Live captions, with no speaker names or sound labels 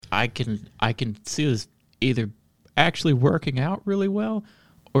I can see this either actually working out really well,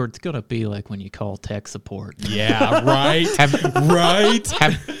 or it's gonna be like when you call tech support. Yeah, right. Right.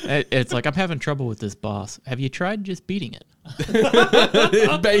 It's like, I'm having trouble with this boss. Have you tried just beating it?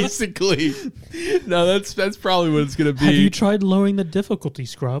 Basically. No, that's probably what it's going to be. Have you tried lowering the difficulty,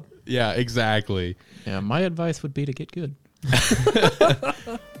 Scrub? Yeah, exactly. Yeah, my advice would be to get good.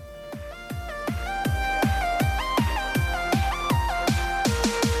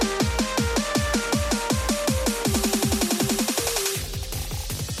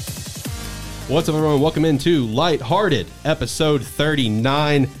 What's up, everyone? Welcome into Lighthearted, episode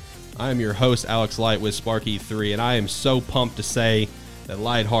 39. I am your host, Alex Light, with Sparky3, and I am so pumped to say that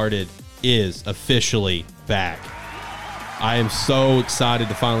Lighthearted is officially back. I am so excited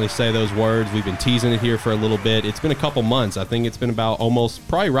to finally say those words. We've been teasing it here for a little bit. It's been a couple months. I think it's been about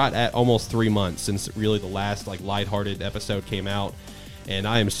probably right at almost 3 months since really the last Lighthearted episode came out. And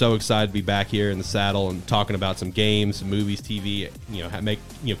I am so excited to be back here in the saddle and talking about some games, movies, TV,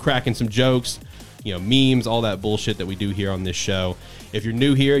 cracking some jokes, memes, all that bullshit that we do here on this show. If you're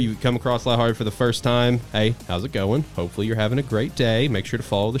new here, you come across Lighthearted for the first time, hey, how's it going? Hopefully you're having a great day. Make sure to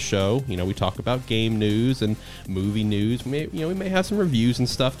follow the show. We talk about game news and movie news. We may have some reviews and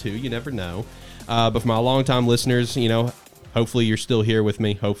stuff too. You never know. But for my longtime listeners, hopefully you're still here with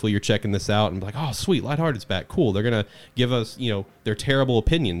me. Hopefully you're checking this out and be like, oh, sweet, Lighthearted's back. Cool. They're going to give us, their terrible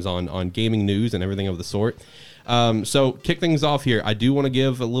opinions on gaming news and everything of the sort. So kick things off here. I do want to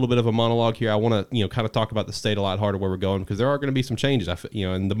give a little bit of a monologue here. I want to, kind of talk about the state of Lighthearted, where we're going, because there are going to be some changes.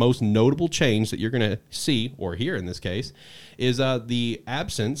 And the most notable change that you're going to see, or hear in this case, is the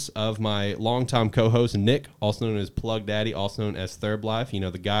absence of my longtime co-host, Nick, also known as Plug Daddy, also known as Third Life,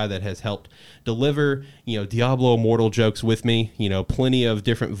 the guy that has helped deliver, Diablo Immortal jokes with me, plenty of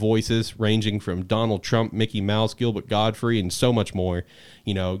different voices ranging from Donald Trump, Mickey Mouse, Gilbert Godfrey, and so much more,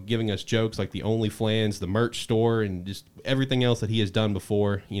 giving us jokes like the OnlyFans, the merch store, and just everything else that he has done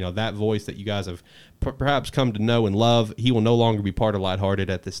before. That voice that you guys have perhaps come to know and love, he will no longer be part of Lighthearted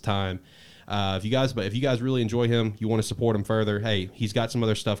at this time. If you guys really enjoy him, you want to support him further, hey, he's got some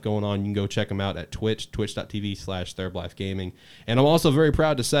other stuff going on. You can go check him out at twitch.tv/ThirdLifeGaming. And I'm also very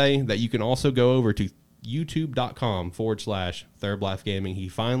proud to say that you can also go over to youtube.com/ThirdLifeGaming. He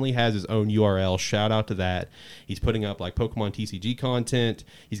finally has his own URL. Shout out to that. He's putting up Pokemon TCG content.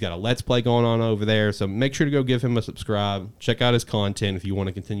 He's got a Let's Play going on over there. So make sure to go give him a subscribe. Check out his content if you want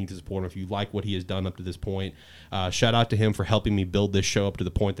to continue to support him, if you like what he has done up to this point. Shout out to him for helping me build this show up to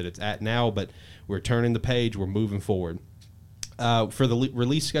the point that it's at now. But we're turning the page. We're moving forward. For the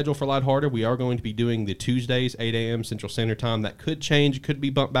release schedule for Lighthearted, we are going to be doing the Tuesdays, 8 a.m. Central Standard Time. That could change. It could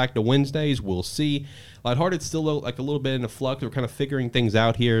be bumped back to Wednesdays. We'll see. Lighthearted's still a little bit in a flux. We're kind of figuring things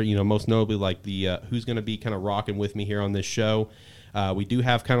out here, most notably the who's going to be kind of rocking with me here on this show. We do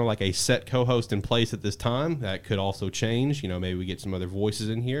have kind of a set co-host in place at this time. That could also change. Maybe we get some other voices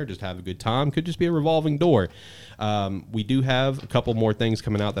in here, just have a good time. Could just be a revolving door. We do have a couple more things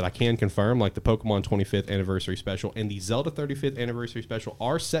coming out that I can confirm, like the Pokemon 25th Anniversary Special and the Zelda 35th Anniversary Special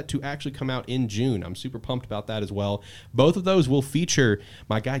are set to actually come out in June. I'm super pumped about that as well. Both of those will feature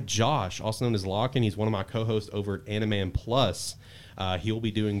my guy Josh, also known as Locken. He's one of my co-hosts over at Animan Plus. He'll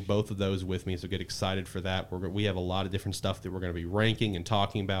be doing both of those with me, so get excited for that. We have a lot of different stuff that we're going to be ranking and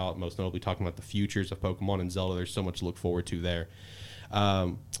talking about, most notably talking about the futures of Pokemon and Zelda. There's so much to look forward to there.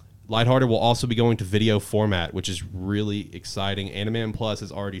 Lighthearted will also be going to video format, which is really exciting. Animan Plus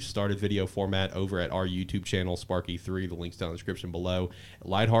has already started video format over at our YouTube channel, Sparky3. The link's down in the description below.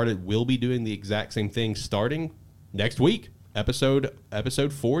 Lighthearted will be doing the exact same thing starting next week. Episode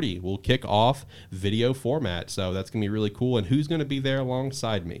 40 will kick off video format, so that's going to be really cool. And who's going to be there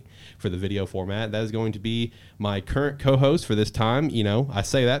alongside me for the video format? That is going to be my current co-host for this time. I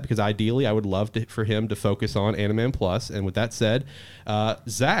say that because ideally I would love for him to focus on Animan Plus. And with that said,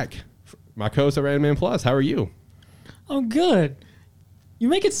 Zach, my co-host of Animan Plus, how are you? I'm good. You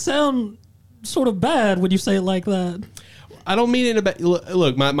make it sound sort of bad when you say it like that. I don't mean it in a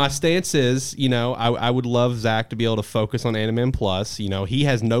look, my stance is, I would love Zach to be able to focus on Animan Plus. He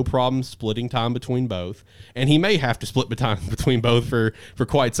has no problem splitting time between both, and he may have to split time between both for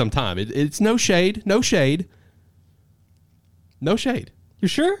quite some time. It's no shade. No shade. You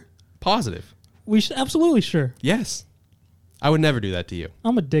sure? Positive. Absolutely sure. Yes. I would never do that to you.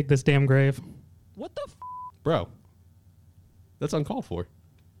 I'm going to dig this damn grave. What the Bro, that's uncalled for.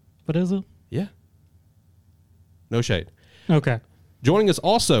 What is it? Yeah. No shade. Okay. Joining us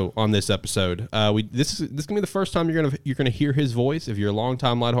also on this episode, this is gonna be the first time you're gonna hear his voice. If you're a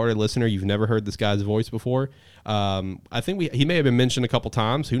longtime Lighthearted listener, you've never heard this guy's voice before. I think he may have been mentioned a couple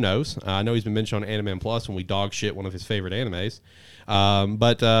times. Who knows? I know he's been mentioned on Anime Plus when we dog shit one of his favorite animes.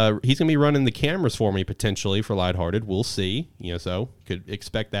 But he's gonna be running the cameras for me potentially for Lighthearted. We'll see. So could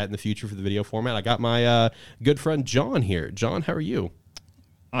expect that in the future for the video format. I got my good friend John here. John, how are you?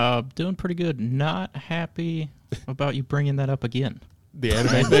 Doing pretty good. Not happy about you bringing that up again. The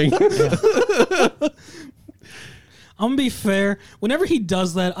anime thing. I'm gonna be fair. Whenever he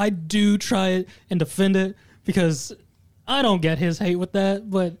does that, I do try it and defend it because I don't get his hate with that.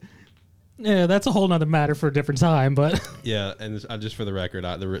 But yeah, that's a whole nother matter for a different time. But yeah, and just for the record,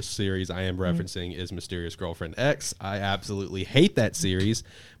 the series I am referencing is Mysterious Girlfriend X. I absolutely hate that series,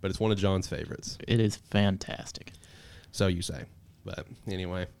 but it's one of John's favorites. It is fantastic. So you say. But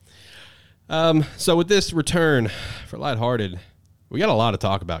anyway, so with this return for Lighthearted, we got a lot to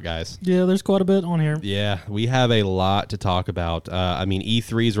talk about, guys. yeah, there's quite a bit on here. Yeah, we have a lot to talk about.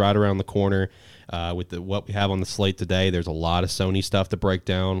 E3 is right around the corner. With what we have on the slate today, there's a lot of Sony stuff to break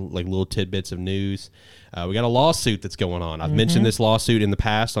down, like little tidbits of news. We got a lawsuit that's going on. I've mentioned this lawsuit in the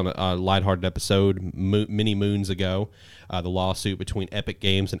past on a Lighthearted episode many moons ago. The lawsuit between Epic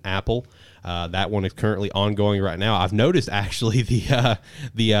Games and Apple. That one is currently ongoing right now. I've noticed actually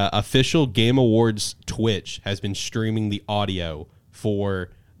the official Game Awards Twitch has been streaming the audio for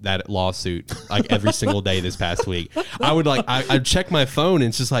that lawsuit like every single day this past week. I'd check my phone and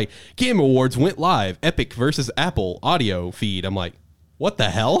it's just like Game Awards went live, Epic versus Apple audio feed. I'm like, what the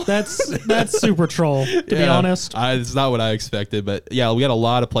hell? That's super troll, to be honest. It's not what I expected, but yeah, we got a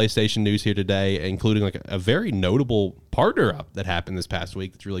lot of PlayStation news here today, including like a very notable partner up that happened this past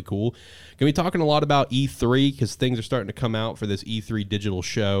week. That's really cool. Gonna be talking a lot about E3 because things are starting to come out for this E3 digital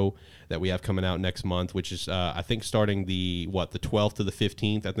show that we have coming out next month, which is I think starting the 12th to the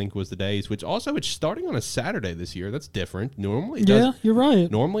 15th, I think was the days, which also it's starting on a Saturday this year. That's different. Normally you're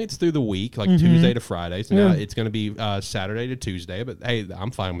right. Normally it's through the week, like Tuesday to Friday. So now it's going to be Saturday to Tuesday, but hey,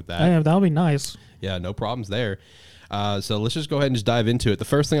 I'm fine with that. Yeah, that'll be nice. Yeah, no problems there. So let's just go ahead and just dive into it. The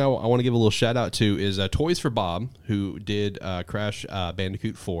first thing I want to give a little shout out to is Toys for Bob, who did Crash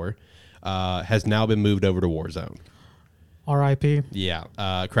Bandicoot 4, has now been moved over to Warzone. R.I.P. Yeah,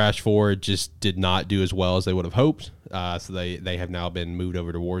 Crash 4 just did not do as well as they would have hoped. So they have now been moved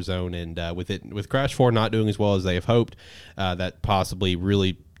over to Warzone, and with Crash 4 not doing as well as they have hoped, that possibly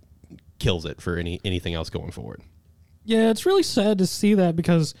really kills it for anything else going forward. Yeah, it's really sad to see that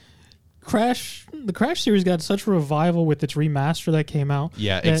because the Crash series got such a revival with its remaster that came out.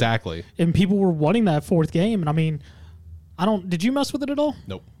 Yeah, exactly. And people were wanting that fourth game. And I mean, did you mess with it at all?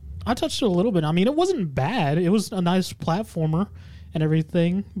 Nope. I touched it a little bit. I mean, it wasn't bad. It was a nice platformer and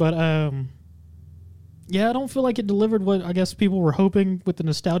everything. But, yeah, I don't feel like it delivered what I guess people were hoping with the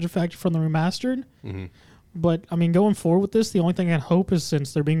nostalgia factor from the remastered. Mm-hmm. But, I mean, going forward with this, the only thing I hope is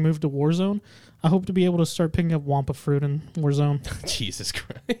since they're being moved to Warzone, I hope to be able to start picking up Wampa Fruit in Warzone. Jesus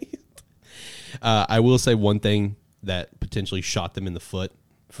Christ. I will say one thing that potentially shot them in the foot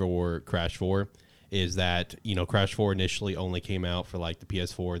for Crash 4 is that, Crash 4 initially only came out for like the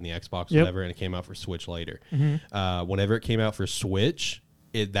PS4 and the Xbox, whatever, and it came out for Switch later. Mm-hmm. Whenever it came out for Switch,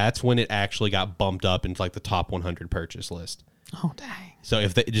 that's when it actually got bumped up into like the top 100 purchase list. Oh, dang. So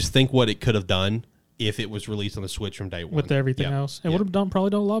if they just think what it could have done if it was released on the Switch from day one. With everything else. It would have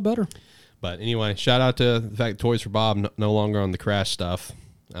probably done a lot better. But anyway, shout out to the fact that Toys for Bob no longer on the Crash stuff.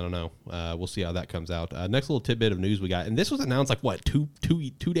 I don't know. We'll see how that comes out. Next little tidbit of news we got, and this was announced like what two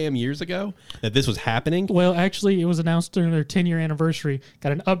damn years ago that this was happening. Well, actually, it was announced during their 10-year anniversary.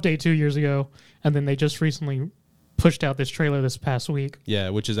 Got an update 2 years ago, and then they just recently pushed out this trailer this past week. Yeah,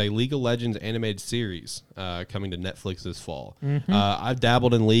 which is a League of Legends animated series coming to Netflix this fall. Mm-hmm. I've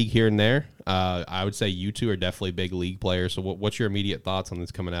dabbled in League here and there. I would say you two are definitely big League players. So what's your immediate thoughts on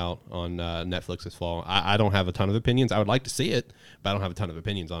this coming out on Netflix this fall? I don't have a ton of opinions. I would like to see it, but I don't have a ton of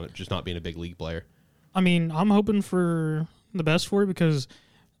opinions on it, just not being a big League player. I mean, I'm hoping for the best for it because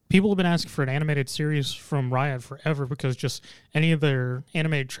people have been asking for an animated series from Riot forever because just any of their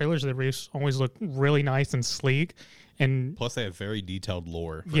animated trailers they release always look really nice and sleek. And plus, they have very detailed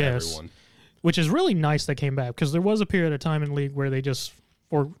lore for everyone. Which is really nice they came back because there was a period of time in League where they just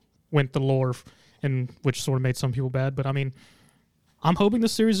went the lore, and which sort of made some people bad. But, I mean, I'm hoping the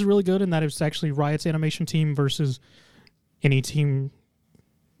series is really good and that it's actually Riot's animation team versus any team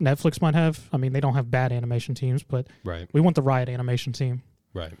Netflix might have. I mean, they don't have bad animation teams, but we want the Riot animation team.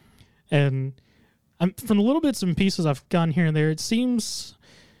 Right. And from the little bits and pieces I've gotten here and there, it seems...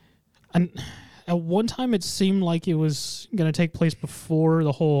 At one time, it seemed like it was going to take place before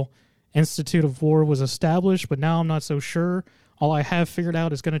the whole Institute of War was established, but now I'm not so sure All I have figured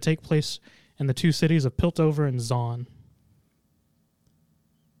out is going to take place in the two cities of Piltover and Zaun.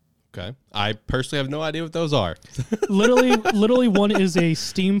 Okay. I personally have no idea what those are. literally, one is a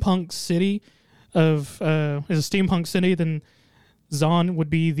steampunk city Then Zaun would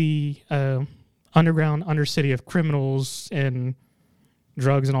be the underground undercity of criminals and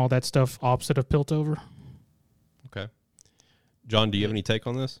drugs and all that stuff, opposite of Piltover. Okay. John, do you have any take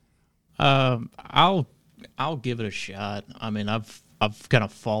on this? I'll give it a shot. I mean, I've kind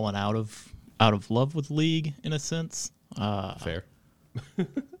of fallen out of love with League in a sense. Fair.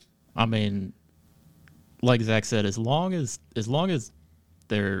 I mean, like Zach said, as long as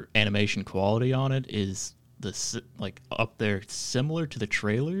their animation quality on it is up there similar to the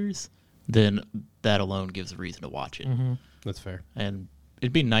trailers, then that alone gives a reason to watch it. Mm-hmm. That's fair. And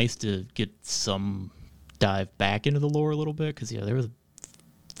it'd be nice to get some dive back into the lore a little bit, because there was a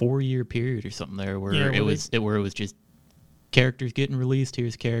 4-year period or something there where it was just characters getting released.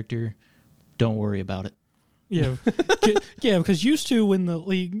 Here's character, don't worry about it. Yeah, yeah. Because used to when the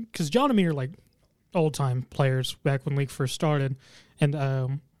League, because John and me are like old time players back when League first started,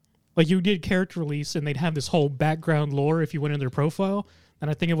 and like you did character release, and they'd have this whole background lore if you went in their profile. And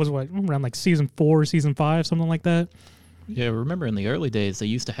I think it was around like season 4, season 5, something like that. Yeah, remember in the early days they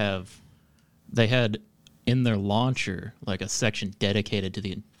had in their launcher like a section dedicated to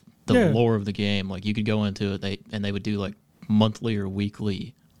the lore of the game. Like you could go into it, they would do like monthly or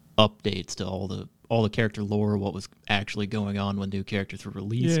weekly updates to all the character lore, what was actually going on when new characters were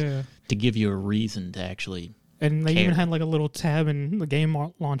released, to give you a reason to actually. And they even had like a little tab in the game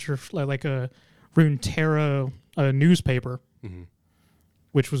launcher, like a Runeterra newspaper,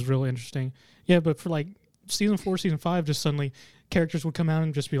 which was really interesting. Yeah, but for like season 4, season 5, just suddenly characters would come out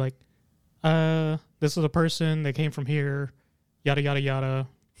and just be like, this is a person, they came from here, yada, yada, yada.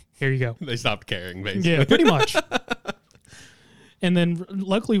 Here you go. They stopped caring, basically. Yeah, pretty much. And then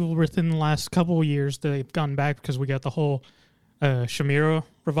luckily within the last couple of years, they've gotten back because we got the whole Shamira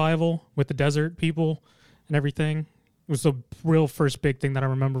revival with the desert people and everything. It was the real first big thing that I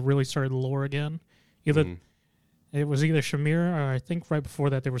remember really started the lore again. It was either Shamira or I think right before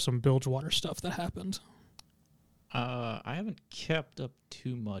that there was some Bilgewater stuff that happened. I haven't kept up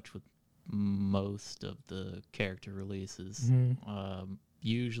too much with most of the character releases.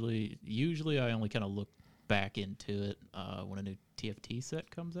 Usually I only kind of look back into it when a new TFT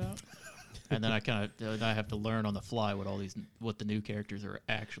set comes out, and then I have to learn on the fly what the new characters are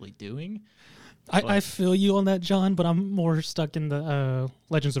actually doing. I feel you on that, John, but I'm more stuck in the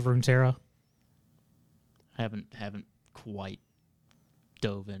Legends of Runeterra. Haven't quite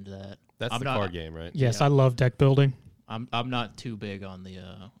dove into that. That's the card game, right? Yes, yeah. I love deck building. I'm not too big on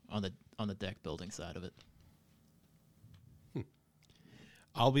the deck building side of it.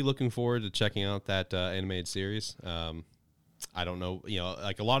 I'll be looking forward to checking out that animated series. I don't know,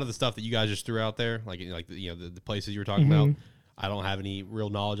 like a lot of the stuff that you guys just threw out there, like the places you were talking about. I don't have any real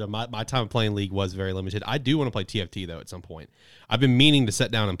knowledge of. My time playing League was very limited. I do want to play TFT though at some point. I've been meaning to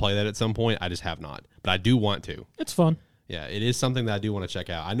sit down and play that at some point. I just have not, but I do want to. It's fun. Yeah, it is something that I do want to check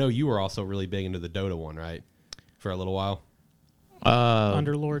out. I know you were also really big into the Dota one, right? For a little while.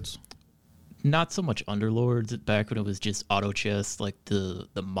 Underlords. Not so much Underlords back when it was just auto chess, like the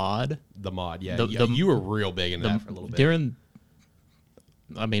mod. The mod, yeah. You were real big into that for a little bit.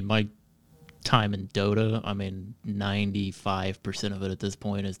 My time in Dota, 95% of it at this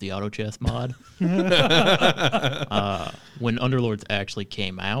point is the auto chess mod. When Underlords actually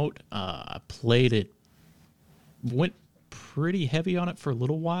came out, I played it, went pretty heavy on it for a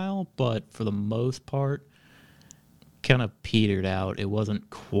little while, but for the most part, kind of petered out. It wasn't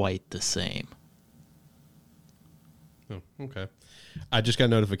quite the same. Oh, okay. I just got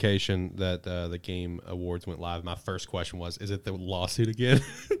notification that the Game Awards went live. My first question was, is it the lawsuit again?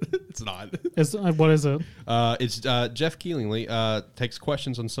 It's not. What is it? It's Jeff Keelingley takes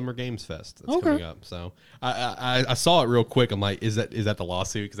questions on Summer Games Fest that's coming up. So I saw it real quick. I'm like, is that the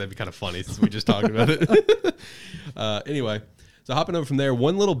lawsuit? Because that'd be kind of funny since we just talked about it. Anyway, so hopping over from there,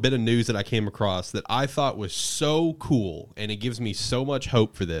 one little bit of news that I came across that I thought was so cool, and it gives me so much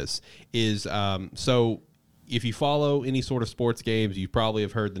hope for this, is so if you follow any sort of sports games, you probably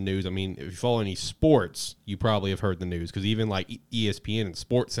have heard the news. If you follow any sports, you probably have heard the news, because even like ESPN and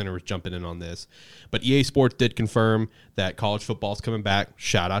SportsCenter was jumping in on this. But EA Sports did confirm that college football is coming back.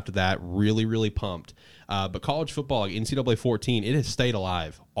 Shout out to that. Really, really pumped. But college football, like NCAA 14, it has stayed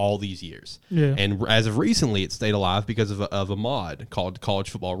alive all these years. Yeah. And as of recently, it stayed alive because of a mod called College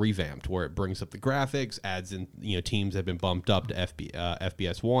Football Revamped, where it brings up the graphics, adds in teams that have been bumped up to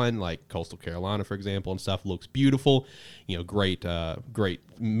FBS 1, like Coastal Carolina, for example, and stuff. Looks beautiful. Great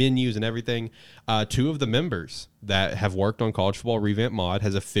menus and everything. Two of the members that have worked on College Football Revamped mod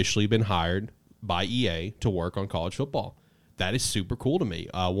has officially been hired by EA to work on college football. That is super cool to me.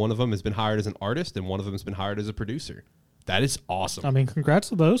 One of them has been hired as an artist, and one of them has been hired as a producer. That is awesome. I mean, congrats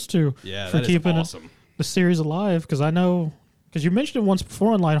to those two for keeping the series alive. Because you mentioned it once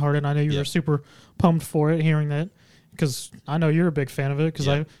before on Lighthearted, and I know you were super pumped for it, hearing that. Because I know you're a big fan of it, because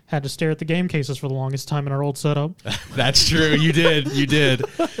I had to stare at the game cases for the longest time in our old setup. That's true. You did. You did.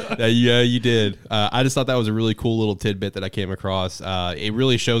 You did. I just thought that was a really cool little tidbit that I came across. It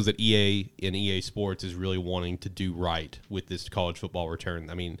really shows that EA and EA Sports is really wanting to do right with this college football return.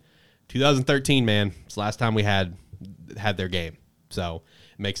 I mean, 2013, man, it's the last time we had their game. So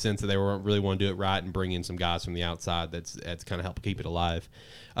it makes sense that they really want to do it right and bring in some guys from the outside that's kind of help keep it alive.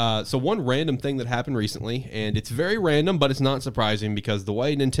 So one random thing that happened recently, and it's very random, but it's not surprising because the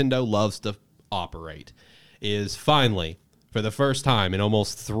way Nintendo loves to operate is finally, for the first time in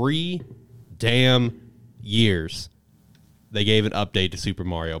almost 3 damn years, they gave an update to Super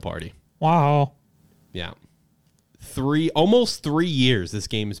Mario Party. Wow. Yeah. Almost 3 years this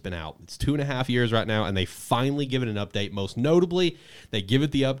game has been out. It's 2.5 years right now, and they finally give it an update. Most notably, they give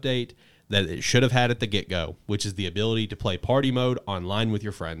it the update that it should have had at the get-go, which is the ability to play party mode online with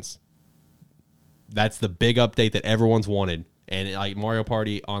your friends. That's the big update that everyone's wanted. And like Mario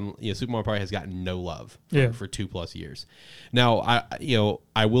Party Super Mario Party has gotten no love for 2+ years. Now,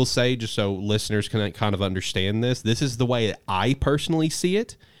 I will say, just so listeners can kind of understand this is the way that I personally see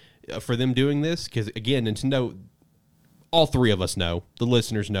it for them doing this. Because again, Nintendo, all three of us know, the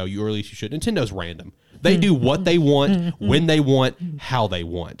listeners know, or at least you should. Nintendo's random. They do what they want, when they want, how they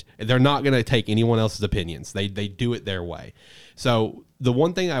want. They're not going to take anyone else's opinions. They do it their way. So the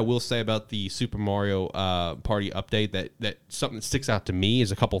one thing I will say about the Super Mario Party update that something that sticks out to me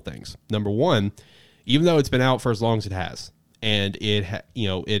is a couple things. Number one, even though it's been out for as long as it has, and it has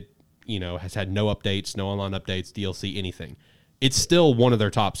had no updates, no online updates, DLC, anything, it's still one of their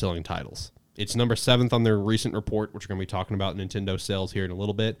top selling titles. It's number 7th on their recent report, which we're going to be talking about Nintendo sales here in a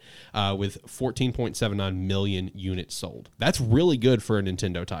little bit, with 14.79 million units sold. That's really good for a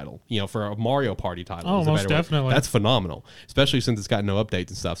Nintendo title. For a Mario Party title. Oh, most definitely. That's phenomenal, especially since it's got no updates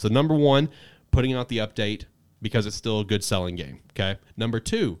and stuff. So number 1, putting out the update because it's still a good selling game. Okay. Number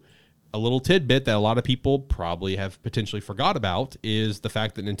 2, a little tidbit that a lot of people probably have potentially forgot about is the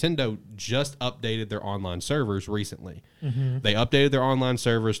fact that Nintendo just updated their online servers recently. Mm-hmm. They updated their online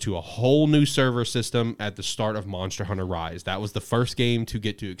servers to a whole new server system at the start of Monster Hunter Rise. That was the first game to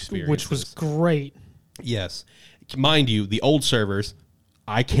get to experience which was great. Yes. Mind you, the old servers,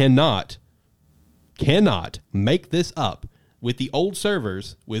 I cannot make this up. With the old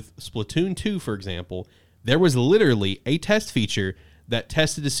servers, with Splatoon 2, for example, there was literally a test feature that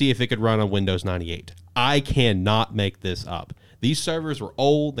tested to see if it could run on Windows 98. I cannot make this up. These servers were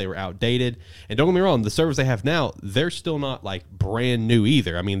old, they were outdated, and don't get me wrong, the servers they have now, they're still not like brand new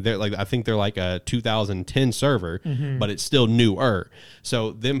either. I mean, I think they're like a 2010 server, but it's still newer.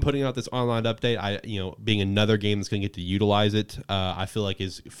 So them putting out this online update, being another game that's going to get to utilize it, I feel like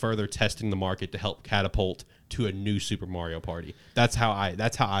is further testing the market to help catapult to a new Super Mario Party. That's how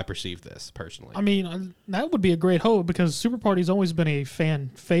I perceive this personally. I mean, that would be a great hope because Super Party's always been a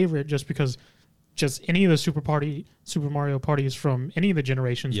fan favorite just because any of the Super Mario Parties from any of the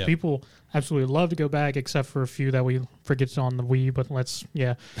generations, people absolutely love to go back except for a few that we forget on the Wii, but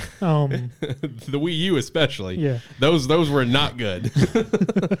the Wii U especially. Yeah. Those were not good.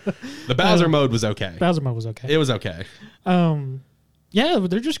 The Bowser mode was okay. Bowser mode was okay. It was okay. Yeah,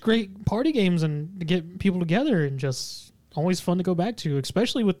 but they're just great party games and to get people together and just always fun to go back to,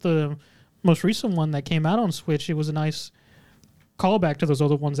 especially with the most recent one that came out on Switch. It was a nice callback to those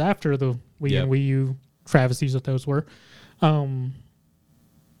other ones after the Wii and Wii U travesties that those were.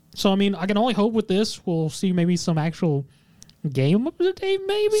 So, I mean, I can only hope with this we'll see maybe some actual game update,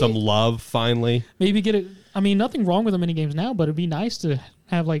 maybe? Some love, finally. Maybe get it. I mean, nothing wrong with the mini games now, but it'd be nice to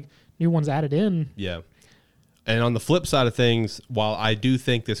have, like, new ones added in. Yeah. And on the flip side of things, while I do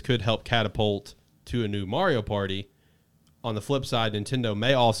think this could help catapult to a new Mario Party, on the flip side, Nintendo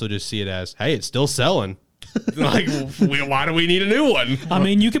may also just see it as, hey, it's still selling. Like, why do we need a new one? I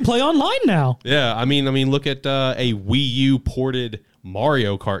mean, you can play online now. Yeah, I mean, look at a Wii U ported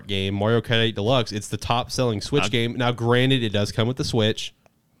Mario Kart game, Mario Kart 8 Deluxe. It's the top-selling Switch game. Now, granted, it does come with the Switch.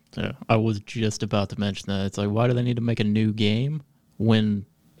 Yeah, I was just about to mention that. It's like, why do they need to make a new game when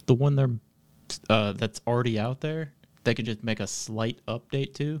the one they're that's already out there, they could just make a slight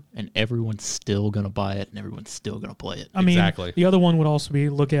update to, and everyone's still gonna buy it, and everyone's still gonna play it. I mean, Exactly. the other one would also be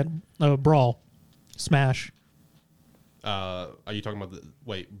look at Brawl, Smash. Are you talking about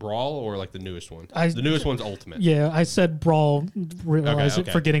Brawl or like the newest one? I- The newest one's Ultimate. Yeah, I said Brawl, realize Okay.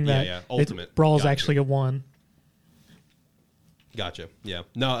 it, forgetting Yeah, that. yeah. Ultimate. Brawl is Gotcha. actually a 1. Gotcha. Yeah.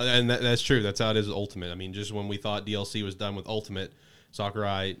 No, and that's true. That's how it is with Ultimate. I mean, just when we thought DLC was done with Ultimate,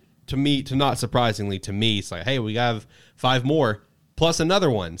 Sakurai, not surprisingly to me, it's like, hey, we have 5 more plus another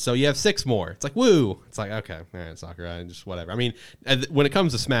one, so you have 6 more. It's like, woo. It's like, okay, all right, Sakurai, just whatever. I mean, when it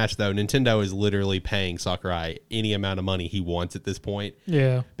comes to Smash, though, Nintendo is literally paying Sakurai any amount of money he wants at this point.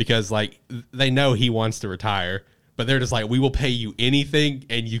 Yeah. Because, like, they know he wants to retire, but they're just like, we will pay you anything,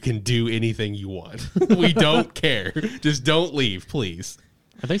 and you can do anything you want. We don't care. Just don't leave, please.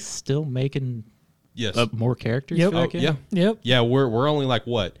 Are they still making Yes. more characters? Yep. for that Oh, game? yeah. Yep. Yeah, we're only like,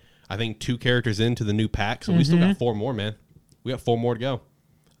 what? I think 2 characters into the new pack, so we still got 4 more, man. We got 4 more to go.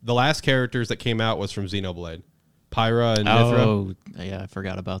 The last characters that came out was from Xenoblade. Pyra and Mithra. Oh, yeah, I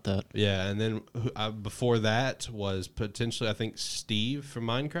forgot about that. Yeah, and then before that was potentially, I think, Steve from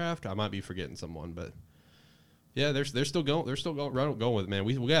Minecraft. I might be forgetting someone, but yeah, they're still going. They're still going with it, man.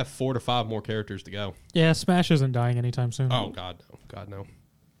 We got 4 to 5 more characters to go. Yeah, Smash isn't dying anytime soon. Oh God, no, God no.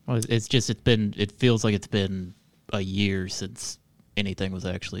 Well, it feels like it's been a year since anything was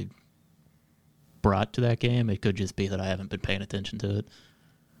actually brought to that game. It could just be that I haven't been paying attention to it.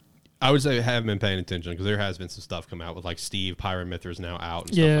 I would say I haven't been paying attention because there has been some stuff come out with like Steve, Pyra, Mithra is now out.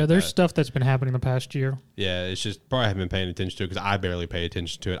 And Yeah, stuff like there's that. stuff that's been happening the past year. Yeah, it's just probably haven't been paying attention to it because I barely pay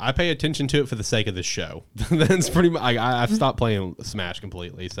attention to it. I pay attention to it for the sake of the show. That's pretty much. I've stopped playing Smash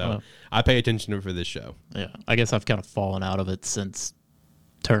completely, so Oh. I pay attention to it for this show. Yeah, I guess I've kind of fallen out of it since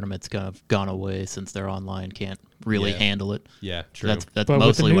tournaments kind of gone away, since their online can't really Yeah. handle it. Yeah, true. That's But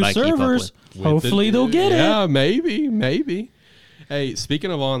mostly with what the I new keep up servers, with. hopefully they'll get it. Yeah, maybe. Hey,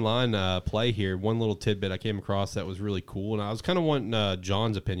 speaking of online play here, one little tidbit I came across that was really cool, and I was kind of wanting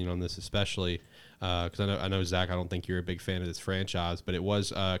John's opinion on this, especially because I know Zach, I don't think you're a big fan of this franchise, but it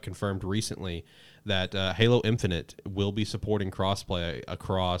was confirmed recently that Halo Infinite will be supporting crossplay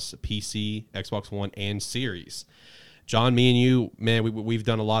across PC, Xbox One, and Series. John, me and you, man, we've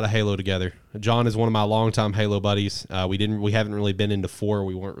done a lot of Halo together. John is one of my longtime Halo buddies. We haven't really been into 4.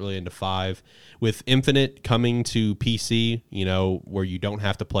 We weren't really into 5. With Infinite coming to PC, you know, where you don't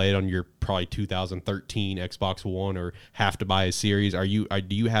have to play it on your probably 2013 Xbox One or have to buy a series.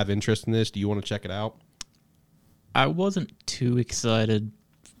 Do you have interest in this? Do you want to check it out? I wasn't too excited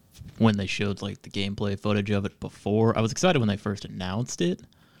when they showed like the gameplay footage of it before. I was excited when they first announced it.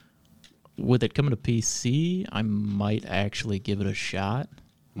 With it coming to PC, I might actually give it a shot,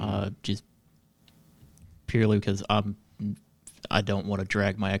 just purely because I don't want to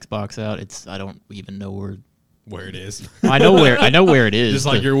drag my Xbox out. I don't even know Where it is. I know where it is. Just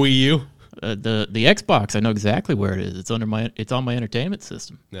like your Wii U? the Xbox, I know exactly where it is. It's on my entertainment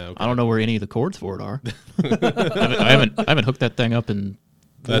system. No, okay. I don't know where any of the cords for it are. I haven't hooked that thing up in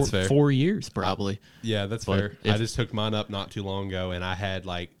That's fair. 4 years probably. Yeah, that's But fair. if- I just hooked mine up not too long ago, and I had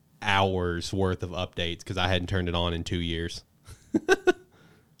like hours worth of updates because I hadn't turned it on in 2 years.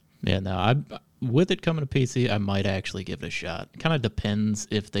 Yeah, no, with it coming to PC, I might actually give it a shot. Kind of depends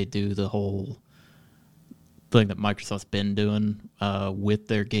if they do the whole thing that Microsoft's been doing with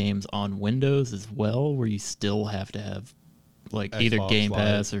their games on Windows as well, where you still have to have like either Xbox Game Live.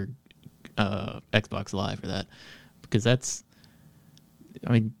 Pass or Xbox Live for that, because they're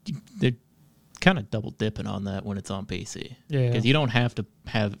kind of double dipping on that when it's on PC. Yeah. Because you don't have to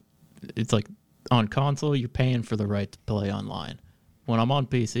have, it's like on console, you're paying for the right to play online. When I'm on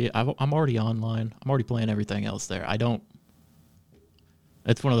PC, I'm already online. I'm already playing everything else there.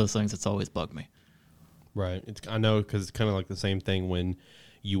 It's one of those things that's always bugged me. Right. I know because it's kind of like the same thing when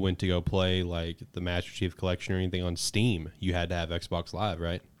you went to go play like the Master Chief Collection or anything on Steam. You had to have Xbox Live,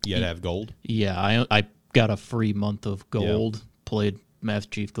 right? You had to have gold. Yeah, I got a free month of gold, played Master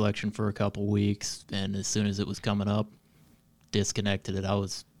Chief Collection for a couple weeks, and as soon as it was coming up, disconnected it. I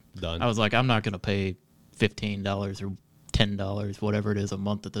was Done. like, I'm not going to pay $15 or $10, whatever it is a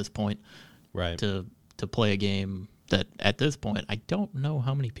month at this point, Right. to play a game that at this point I don't know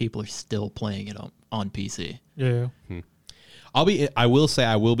how many people are still playing it on PC. Yeah. I will say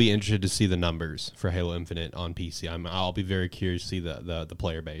I will be interested to see the numbers for Halo Infinite on PC. I'll be very curious to see the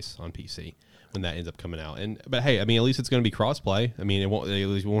player base on PC when that ends up coming out. But hey, I mean, at least it's going to be crossplay. I mean, at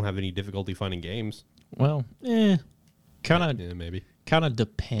least we won't have any difficulty finding games. Well, kind Yeah, maybe. of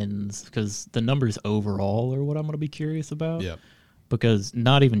depends, because the numbers overall are what I'm going to be curious about. Yeah. Because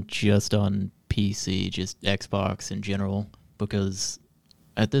not even just on PC, just Xbox in general. Because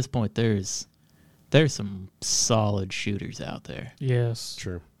at this point, there's there's some solid shooters out there. Yes.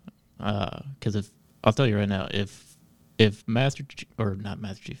 True. Because I'll tell you right now, if Master Chief, or not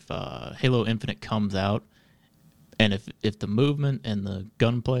Master Chief, Halo Infinite comes out, and if the movement and the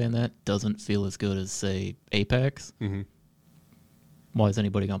gunplay in that doesn't feel as good as, say, Apex, why is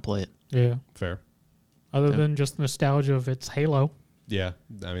anybody gonna play it? Yeah. Fair. Other than just nostalgia of its Halo. Yeah,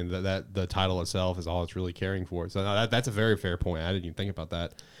 I mean that the title itself is all it's really caring for. So that's a very fair point. I didn't even think about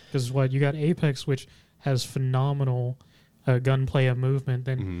that. Because you got Apex, which has phenomenal gunplay and movement,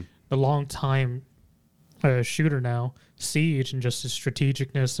 then the long time shooter now, Siege, and just his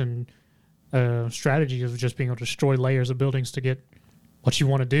strategicness and strategy of just being able to destroy layers of buildings to get what you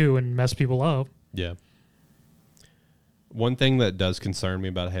want to do and mess people up. Yeah. One thing that does concern me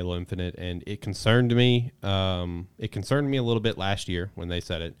about Halo Infinite, and it concerned me a little bit last year when they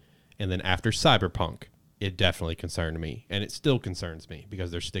said it, and then after Cyberpunk, it definitely concerned me, and it still concerns me because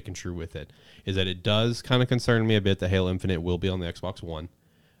they're sticking true with it, is that it does kind of concern me a bit that Halo Infinite will be on the Xbox One.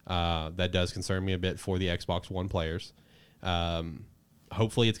 That does concern me a bit for the Xbox One players.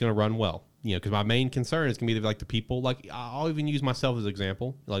 Hopefully it's going to run well. Because my main concern is going to be like the people, like I'll even use myself as an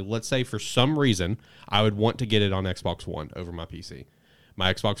example. Like, let's say for some reason I would want to get it on Xbox One over my PC.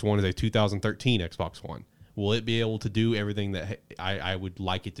 My Xbox One is a 2013 Xbox One. Will it be able to do everything that I would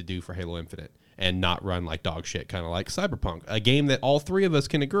like it to do for Halo Infinite and not run like dog shit, kind of like Cyberpunk, a game that all three of us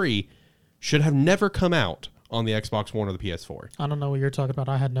can agree should have never come out on the Xbox One or the PS4? I don't know what you're talking about.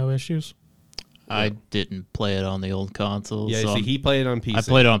 I had no issues. I didn't play it on the old consoles. Yeah, so he played it on PC. I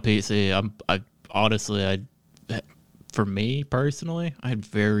played it on PC. I honestly, for me personally, I had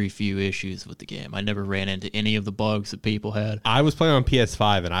very few issues with the game. I never ran into any of the bugs that people had. I was playing on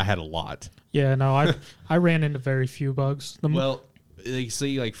PS5 and I had a lot. Yeah, no, I ran into very few bugs. Well,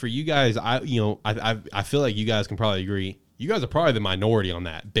 see, like for you guys, I feel like you guys can probably agree. You guys are probably the minority on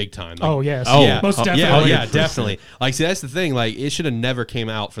that, big time. Like, yes. Yeah. Most definitely. Yeah, definitely. Like, see, that's the thing. Like, it should have never came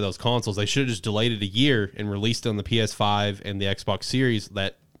out for those consoles. They should have just delayed it a year and released it on the PS5 and the Xbox Series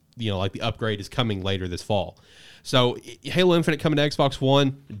that, like the upgrade is coming later this fall. So, Halo Infinite coming to Xbox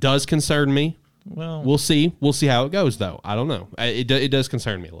One does concern me. Well, we'll see. We'll see how it goes, though. I don't know. It does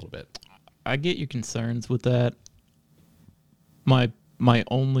concern me a little bit. I get your concerns with that. My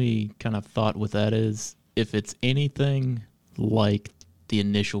only kind of thought with that is if it's anything like the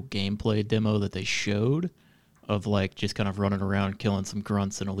initial gameplay demo that they showed of like just kind of running around killing some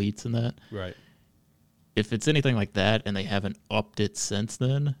grunts and elites and that. Right. If it's anything like that and they haven't upped it since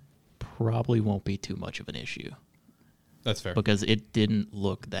then, probably won't be too much of an issue. That's fair. Because it didn't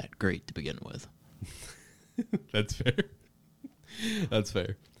look that great to begin with. That's fair. That's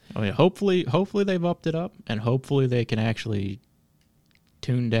fair. I mean, hopefully they've upped it up, and hopefully they can actually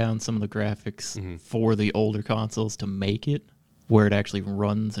tune down some of the graphics for the older consoles to make it where it actually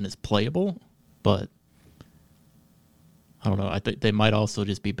runs and is playable. But I don't know. I think they might also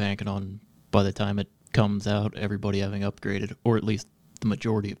just be banking on, by the time it comes out, everybody having upgraded, or at least the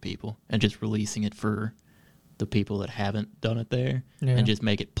majority of people, and just releasing it for the people that haven't done it there, and just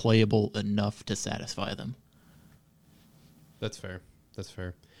make it playable enough to satisfy them. That's fair. That's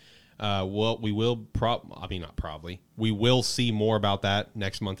fair. Well, we will we will see more about that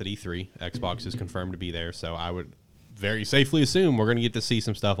next month at E3. Xbox is confirmed to be there, so I would very safely assume we're going to get to see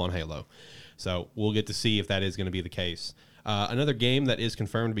some stuff on Halo. So we'll get to see if that is going to be the case. Another game that is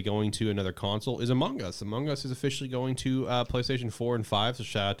confirmed to be going to another console is Among Us. Among Us is officially going to PlayStation 4 and 5, so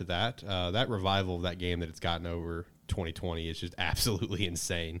shout out to that. That revival of that game that it's gotten over 2020 is just absolutely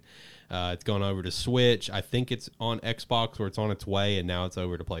insane. It's gone over to Switch. I think it's on Xbox, or it's on its way, and now it's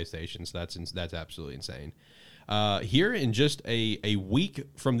over to PlayStation. So that's absolutely insane. Here in just a week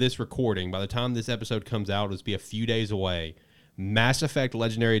from this recording, by the time this episode comes out, it'll be a few days away. Mass Effect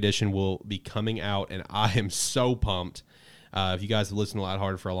Legendary Edition will be coming out, and I am so pumped. If you guys have listened to Loud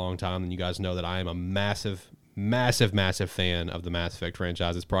Hard for a long time, then you guys know that I am a massive fan of the Mass Effect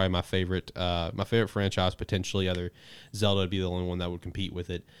franchise. It's probably my favorite franchise, potentially. Other Zelda would be the only one that would compete with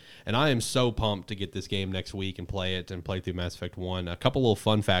it. And I am so pumped to get this game next week and play it and play through Mass Effect 1. A couple little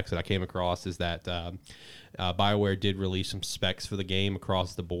fun facts that I came across is that BioWare did release some specs for the game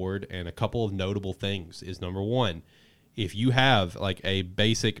across the board, and a couple of notable things is, number one, if you have like a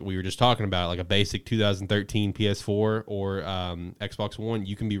basic, we were just talking about, like a basic 2013 PS4 or Xbox One,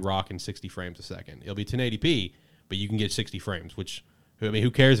 you can be rocking 60 frames a second. It'll be 1080p, but you can get 60 frames, which, I mean,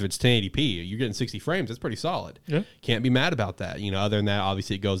 who cares if it's 1080p? You're getting 60 frames. That's pretty solid. Yeah. Can't be mad about that. Other than that,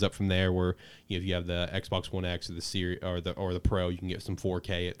 obviously it goes up from there where, if you have the Xbox One X or the Series or the Pro, you can get some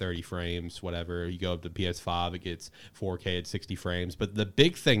 4K at 30 frames, whatever. You go up to PS5, it gets 4K at 60 frames. But the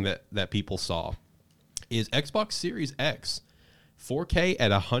big thing that people saw is Xbox Series X, 4K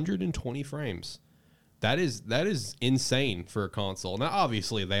at 120 frames. That is insane for a console. Now,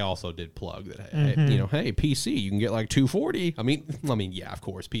 obviously, they also did plug that, hey, PC, you can get like 240. I mean, yeah, of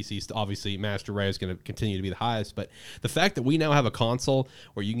course, PC's obviously Master Race is going to continue to be the highest, but the fact that we now have a console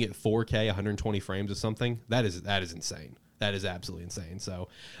where you can get 4K, 120 frames of something, that is insane. That is absolutely insane. So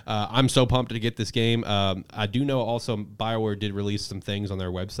I'm so pumped to get this game. I do know also BioWare did release some things on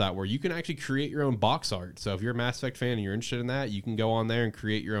their website where you can actually create your own box art. So if you're a Mass Effect fan and you're interested in that, you can go on there and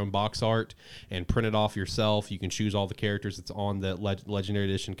create your own box art and print it off yourself. You can choose all the characters that's on the Legendary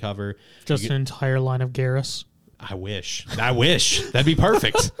Edition cover. Just an entire line of Garrus. I wish. That'd be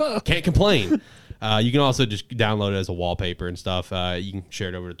perfect. Can't complain. You can also just download it as a wallpaper and stuff. You can share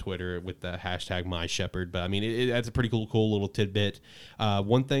it over to Twitter with the hashtag MyShepherd. But I mean, that's a pretty cool little tidbit.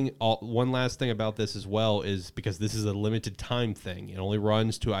 One last thing about this as well is because this is a limited time thing. It only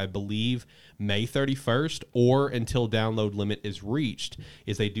runs to, I believe, May 31st or until download limit is reached.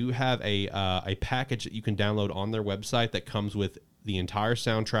 Is they do have a package that you can download on their website that comes with the entire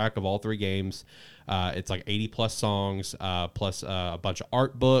soundtrack of all 3 games. It's like 80 plus songs, plus a bunch of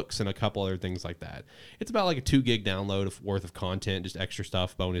art books and a couple other things like that. It's about like a 2 gig download worth of content, just extra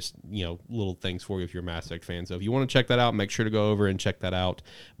stuff, bonus, little things for you if you're a Mass Effect fan. So if you want to check that out, make sure to go over and check that out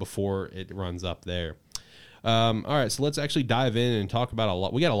before it runs up there. All right, so let's actually dive in and talk about a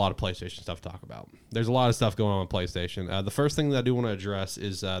lot. We got a lot of PlayStation stuff to talk about. There's a lot of stuff going on with PlayStation. The first thing that I do want to address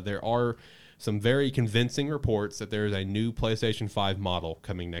is there are some very convincing reports that there is a new PlayStation 5 model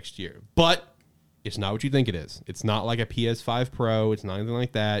coming next year. But it's not what you think it is. It's not like a PS5 Pro. It's not anything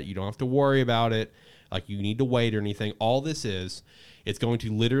like that. You don't have to worry about it. Like you need to wait or anything. All this is, it's going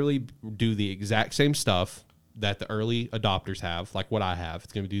to literally do the exact same stuff that the early adopters have, like what I have.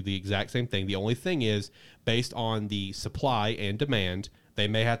 It's going to do the exact same thing. The only thing is, based on the supply and demand, they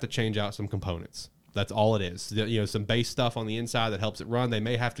may have to change out some components. That's all it is. Some base stuff on the inside that helps it run. They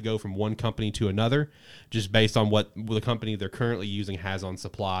may have to go from one company to another just based on what the company they're currently using has on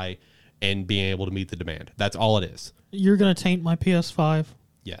supply and being able to meet the demand. That's all it is. You're going to taint my PS5?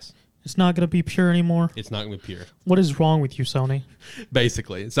 Yes. It's not going to be pure anymore? It's not going to be pure. What is wrong with you, Sony?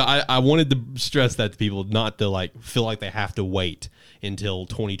 Basically. So I wanted to stress that to people, not to feel like they have to wait until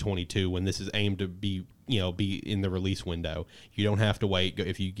 2022 when this is aimed to be in the release window. You don't have to wait.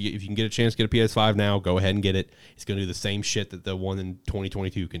 If you can get a chance to get a PS5 now, go ahead and get it. It's going to do the same shit that the one in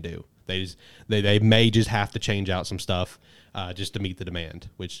 2022 can do. They may just have to change out some stuff just to meet the demand,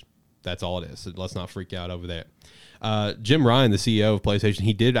 which that's all it is. So let's not freak out over there. Jim Ryan, the CEO of PlayStation,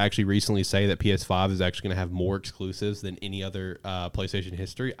 he did actually recently say that PS5 is actually going to have more exclusives than any other PlayStation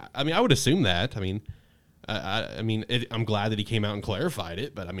history. I mean, I would assume that. I'm glad that he came out and clarified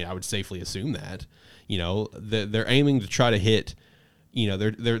it, but I mean, I would safely assume that. They're aiming to try to hit.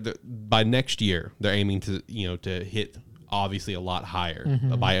 They're by next year they're aiming to hit obviously a lot higher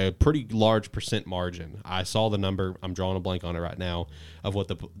by a pretty large percent margin. I saw the number. I'm drawing a blank on it right now of what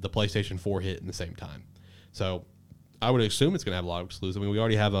the PlayStation 4 hit in the same time. So I would assume it's going to have a lot of exclusives. I mean, we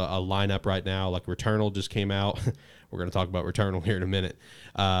already have a lineup right now. Like Returnal just came out. We're going to talk about Returnal here in a minute.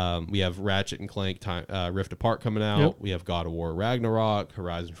 We have Ratchet and Clank Rift Apart coming out. Yep. We have God of War Ragnarok,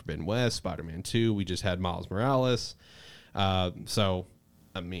 Horizon Forbidden West, Spider-Man 2. We just had Miles Morales. So,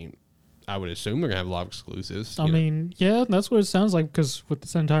 I mean, I would assume they're going to have a lot of exclusives. Yeah, that's what it sounds like because with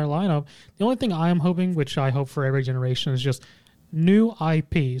this entire lineup, the only thing I am hoping, which I hope for every generation, is just new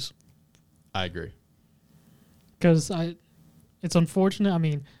IPs. I agree. Because it's unfortunate. I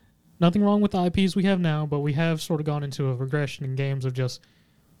mean, nothing wrong with the IPs we have now, but we have sort of gone into a regression in games of just,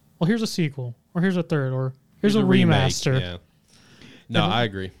 well, here's a sequel, or here's a third, or here's a remaster. Yeah. No, I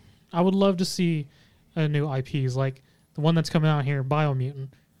agree. I would love to see new IPs, like the one that's coming out here, Biomutant.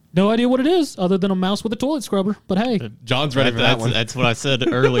 No idea what it is, other than a mouse with a toilet scrubber, but hey. John's ready for that one. That's what I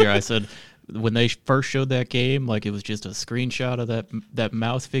said earlier. I said, when they first showed that game, like it was just a screenshot of that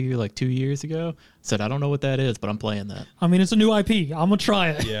mouse figure like 2 years ago. Said, I don't know what that is, but I'm playing that. I mean, it's a new IP. I'm going to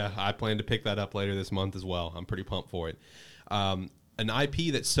try it. Yeah, I plan to pick that up later this month as well. I'm pretty pumped for it. An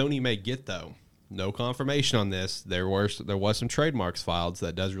IP that Sony may get, though, no confirmation on this. There was some trademarks filed, so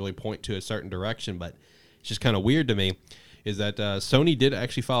that does really point to a certain direction, but it's just kind of weird to me, is that Sony did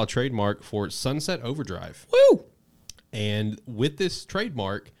actually file a trademark for Sunset Overdrive. Woo! And with this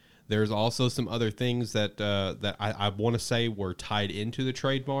trademark, there's also some other things that I want to say were tied into the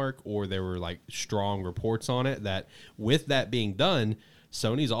trademark, or there were like strong reports on it that with that being done,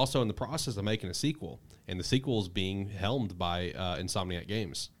 Sony's also in the process of making a sequel, and the sequel is being helmed by Insomniac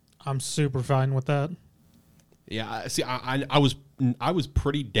Games. I'm super fine with that. Yeah, see, I was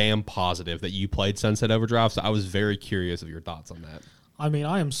pretty damn positive that you played Sunset Overdrive, so I was very curious of your thoughts on that. I mean,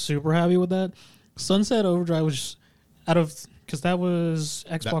 I am super happy with that. Sunset Overdrive was out of... because that was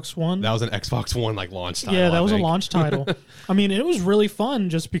Xbox One. That was an Xbox One like launch title. Yeah, that I was a think. launch title. I mean, it was really fun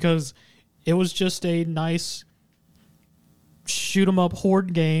just because it was just a nice shoot 'em up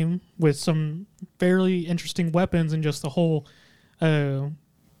horde game with some fairly interesting weapons and just the whole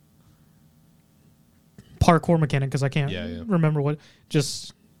parkour mechanic, because I can't remember what.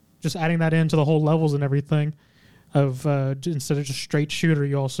 Just adding that into the whole levels and everything of instead of just straight shooter,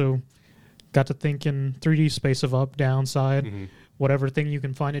 you also got to think in 3D space of up, down, side, whatever thing you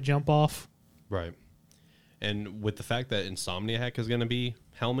can find to jump off. Right. And with the fact that Insomniac is going to be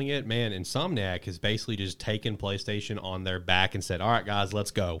helming it, man, Insomniac has basically just taken PlayStation on their back and said, all right, guys,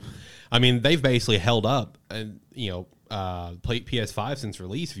 let's go. I mean, they've basically held up, and PS5 since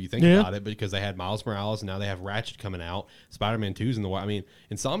release, if you think about it, because they had Miles Morales, and now they have Ratchet coming out. Spider-Man 2's in the way. I mean,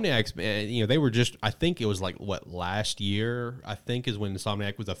 Insomniac's, they were just, I think it was like, last year, I think is when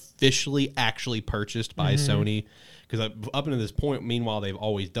Insomniac was officially actually purchased by Sony. Because up until this point, meanwhile, they've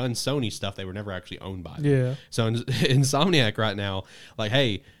always done Sony stuff. They were never actually owned by them. Yeah. So Insomniac right now, like,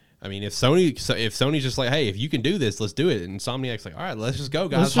 hey, I mean, if Sony's just like, hey, if you can do this, let's do it. And Insomniac's like, all right, let's just go,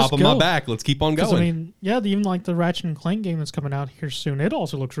 guys. Hop on my back. Let's keep on going. I mean, even like the Ratchet and Clank game that's coming out here soon, it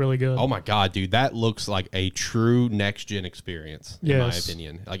also looks really good. Oh my God, dude, that looks like a true next gen experience, in my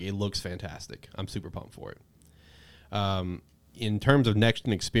opinion. Like, it looks fantastic. I'm super pumped for it. In terms of next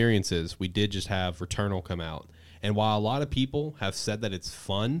gen experiences, we did just have Returnal come out. And while a lot of people have said that it's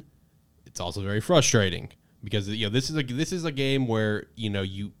fun, it's also very frustrating because this is a game where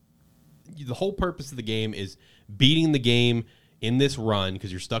the whole purpose of the game is beating the game in this run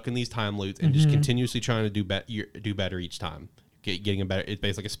because you're stuck in these time loops and just continuously trying to do better each time, getting a better. It's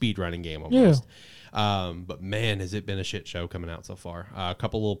basically like a speed running game almost. Yeah. But man, has it been a shit show coming out so far. A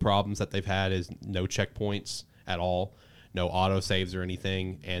couple little problems that they've had is no checkpoints at all, no auto saves or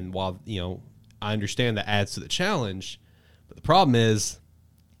anything, and while I understand that adds to the challenge, but the problem is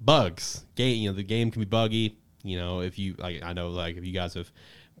bugs. The game can be buggy. If you I know if you guys have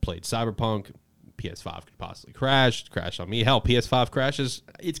played Cyberpunk, PS5 could possibly crash on me. Hell, PS5 crashes.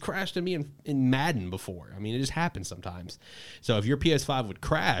 It's crashed on me in Madden before. I mean, it just happens sometimes. So if your PS5 would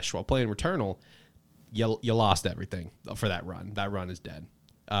crash while playing Returnal, you lost everything for that run. That run is dead.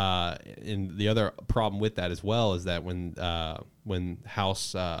 And the other problem with that as well is that when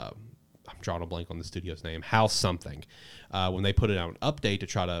House I'm drawing a blank on the studio's name, House something. When they put it out an update to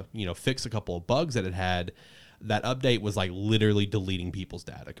try to, fix a couple of bugs that it had, that update was like literally deleting people's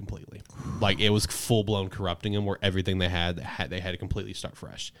data completely. Like, it was full blown corrupting them, where everything they had to completely start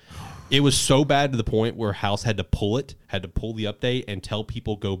fresh. It was so bad to the point where House had to pull the update and tell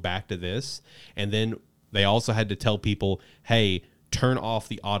people go back to this. And then they also had to tell people, hey, turn off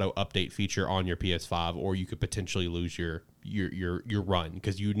the auto update feature on your PS5, or you could potentially lose your run,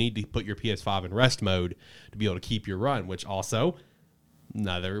 because you need to put your PS5 in rest mode to be able to keep your run, which also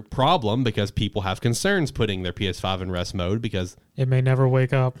another problem because people have concerns putting their PS5 in rest mode because it may never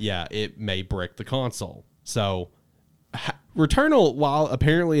wake up. Yeah, it may brick the console. So Returnal, while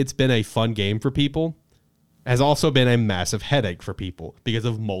apparently it's been a fun game for people, has also been a massive headache for people because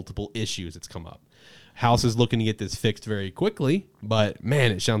of multiple issues it's come up. House is looking to get this fixed very quickly, but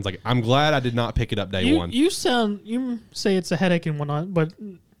man, it sounds like I'm glad I did not pick it up day one. You say it's a headache and whatnot, but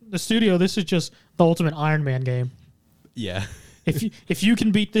the studio, this is just the ultimate Iron Man game. Yeah. If you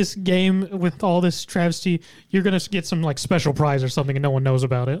can beat this game with all this travesty, you're gonna get some like special prize or something, and no one knows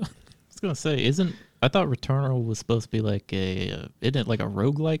about it. I was gonna say, I thought Returnal was supposed to be like isn't it like a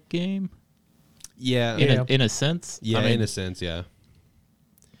roguelike game? Yeah. In a sense. Yeah, I mean, in a sense, yeah.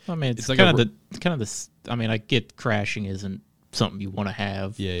 I mean, it's like kind of this. I mean, I get crashing isn't something you want to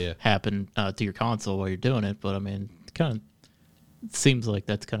have happen to your console while you're doing it, but I mean, it seems like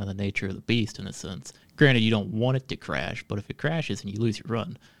that's kind of the nature of the beast in a sense. Granted, you don't want it to crash, but if it crashes and you lose your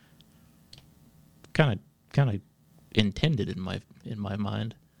run, kind of intended in my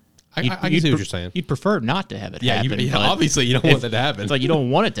mind. I can see what you're saying. You'd prefer not to have it happen. Obviously, you don't want that to happen. It's like you don't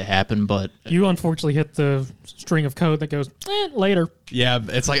want it to happen, but you unfortunately hit the string of code that goes later. Yeah,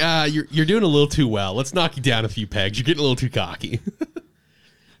 it's like you're doing a little too well. Let's knock you down a few pegs. You're getting a little too cocky.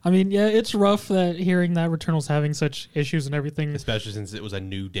 I mean, yeah, it's rough that hearing that Returnal's having such issues and everything, especially since it was a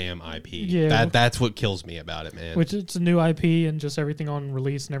new damn IP. Yeah, that's what kills me about it, man. Which it's a new IP and just everything on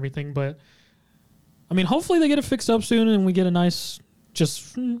release and everything, but I mean, hopefully they get it fixed up soon and we get a nice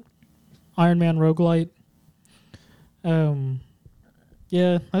just Iron Man roguelite.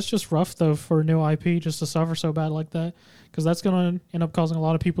 Yeah, that's just rough though for a new IP just to suffer so bad like that, because that's going to end up causing a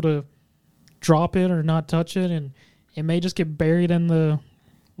lot of people to drop it or not touch it, and it may just get buried in the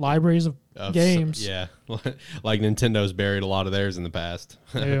libraries of games. Yeah, like Nintendo's buried a lot of theirs in the past.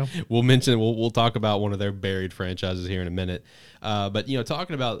 Yeah. We'll talk about one of their buried franchises here in a minute. But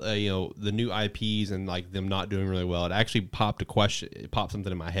talking about the new IPs and like them not doing really well, it actually popped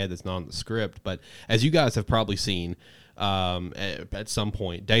something in my head that's not on the script. But as you guys have probably seen, at some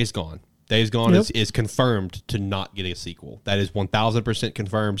point, Days Gone. Days Gone is confirmed to not get a sequel. That is 1,000%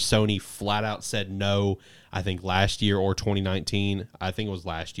 confirmed. Sony flat out said no. I think last year or 2019. I think it was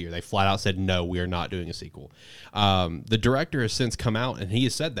last year. They flat out said no. We are not doing a sequel. The director has since come out and he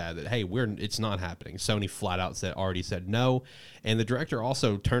has said that hey, it's not happening. Sony flat out already said no. And the director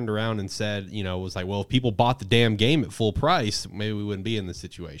also turned around and said, was like, well, if people bought the damn game at full price, maybe we wouldn't be in this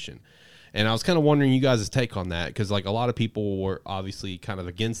situation. And I was kind of wondering you guys' take on that because, like, a lot of people were obviously kind of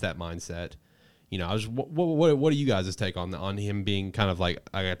against that mindset. What are you guys' take on him being kind of like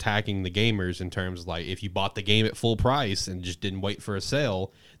attacking the gamers in terms of like if you bought the game at full price and just didn't wait for a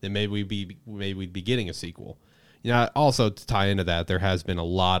sale, then maybe we'd be getting a sequel. Also to tie into that, there has been a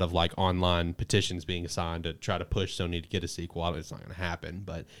lot of like online petitions being signed to try to push Sony to get a sequel. It's not going to happen,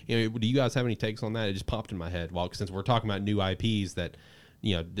 but do you guys have any takes on that? It just popped in my head. Well, since we're talking about new IPs that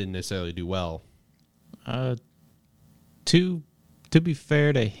didn't necessarily do well. To be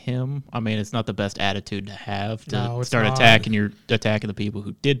fair to him, I mean, it's not the best attitude to have to start not. attacking the people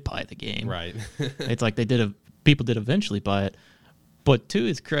who did buy the game. Right. It's like people did eventually buy it. But to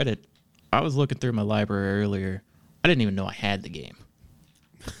his credit, I was looking through my library earlier. I didn't even know I had the game.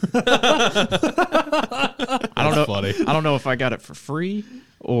 I don't know. Funny. I don't know if I got it for free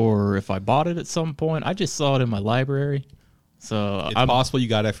or if I bought it at some point. I just saw it in my library. So it's possible you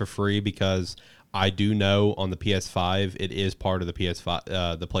got it for free because I do know on the PS5 it is part of the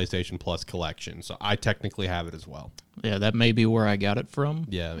PS5, the PlayStation Plus collection. So I technically have it as well. Yeah, that may be where I got it from.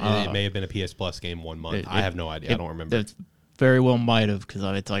 Yeah, it may have been a PS Plus game 1 month. I have no idea. I don't remember. It very well might have because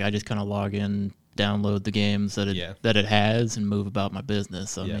it's like I just kind of log in, download the games that it has, and move about my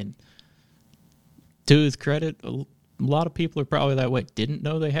business. I mean, to his credit, a lot of people are probably that way. Didn't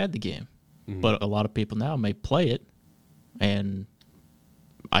know they had the game, but a lot of people now may play it. And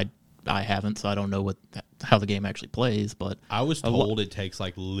I haven't, so I don't know how the game actually plays. But I was told it takes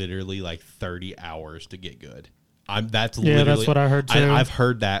like literally like 30 hours to get good. That's what I heard too. I've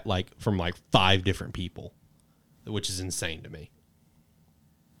heard that like from like 5 different people, which is insane to me.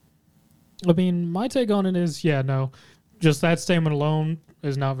 I mean, my take on it is, just that statement alone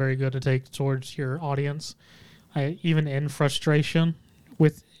is not very good to take towards your audience. Even in frustration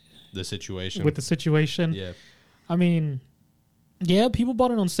with the situation. Yeah. I mean, people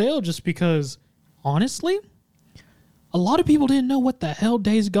bought it on sale just because, honestly, a lot of people didn't know what the hell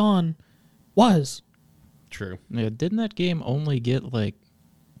Days Gone was. True. Yeah, didn't that game only get like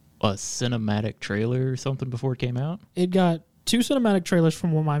a cinematic trailer or something before it came out? It got 2 cinematic trailers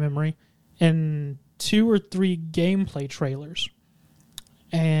from my memory and 2 or 3 gameplay trailers.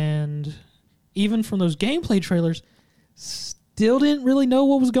 And even from those gameplay trailers, still didn't really know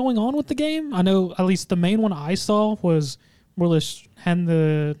what was going on with the game. I know at least the main one I saw was more or less had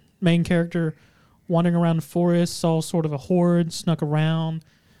the main character wandering around the forest, saw sort of a horde, snuck around.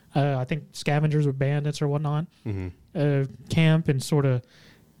 I think scavengers or bandits or whatnot. Camp and sort of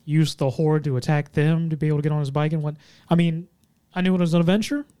used the horde to attack them to be able to get on his bike and what. I mean, I knew it was an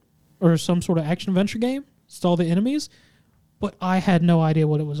adventure or some sort of action adventure game. Saw the enemies, but I had no idea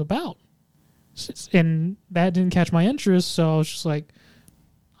what it was about. And that didn't catch my interest, so I was just like,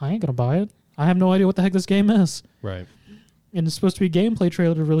 I ain't gonna buy it. I have no idea what the heck this game is. Right. And it's supposed to be a gameplay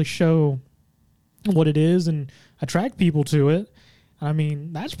trailer to really show what it is and attract people to it. I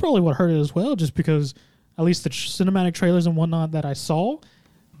mean, that's probably what hurt it as well, just because at least the cinematic trailers and whatnot that I saw,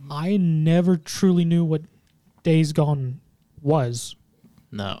 I never truly knew what Days Gone was.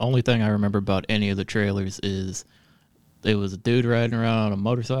 The only thing I remember about any of the trailers is it was a dude riding around on a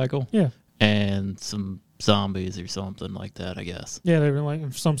motorcycle. Yeah. And some zombies or something like that, I guess. Yeah, they were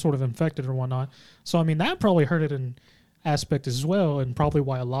like some sort of infected or whatnot. So, I mean, that probably hurt it in aspect as well, and probably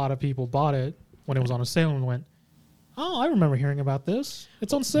why a lot of people bought it when it was on a sale and went, oh, I remember hearing about this.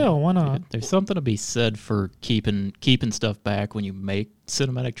 It's on sale. Why not? There's something to be said for keeping stuff back when you make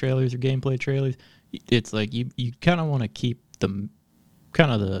cinematic trailers or gameplay trailers. It's like you kind of want to keep the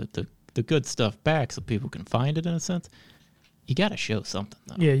good stuff back so people can find it in a sense. You got to show something,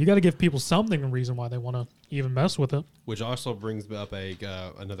 though. Yeah, you got to give people something, a reason why they want to even mess with it. Which also brings up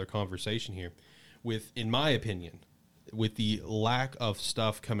another conversation here. In my opinion, with the lack of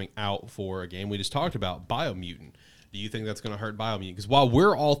stuff coming out for a game, we just talked about Biomutant. Do you think that's going to hurt Biomutant? Because while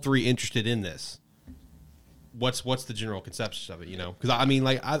we're all 3 interested in this, what's the general conception of it, because I mean,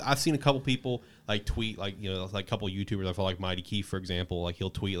 like I've seen a couple people like tweet, like like a couple of YouTubers, I feel like Mighty Keith, for example, like he'll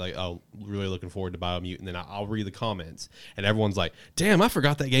tweet like, oh, really looking forward to Biomutant, and then I'll read the comments and everyone's like, damn, I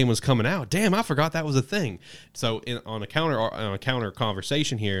forgot that game was coming out, damn, I forgot that was a thing. So on a counter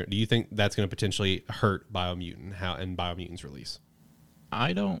conversation here, do you think that's going to potentially hurt Biomutant and Biomutant's release?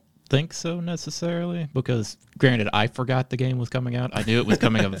 I don't think so necessarily, because granted, I forgot the game was coming out. I knew it was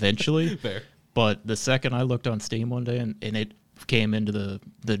coming eventually. Fair. But the second I looked on Steam one day and it came into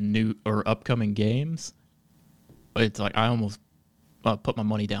the new or upcoming games, it's like I almost put my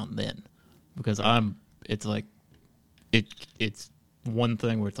money down then, because it's like it's one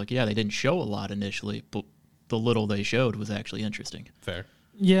thing where it's like, yeah, they didn't show a lot initially, but the little they showed was actually interesting. Fair.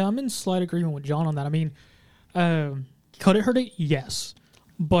 Yeah, I'm in slight agreement with John on that. I mean, could it hurt it? Yes.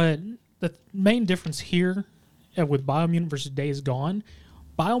 But the main difference here with Biomutant versus Days Gone,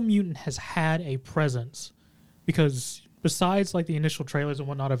 Biomutant has had a presence, because besides like the initial trailers and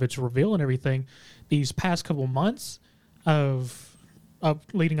whatnot of its reveal and everything, these past couple months of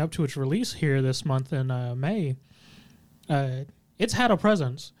leading up to its release here this month in May, it's had a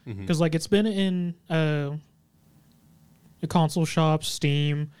presence, because like it's been in the console shops,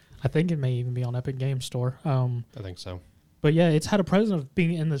 Steam. I think it may even be on Epic Games Store. I think so. But yeah, it's had a presence of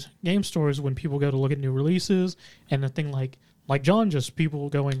being in the game stores when people go to look at new releases, and the thing like John, just people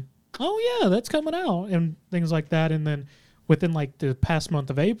going, oh yeah, that's coming out, and things like that. And then within like the past month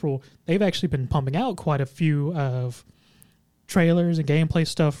of April, they've actually been pumping out quite a few of trailers and gameplay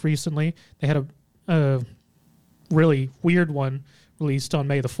stuff recently. They had a really weird one released on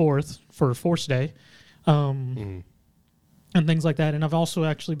May the 4th for Force Day, and things like that. And I've also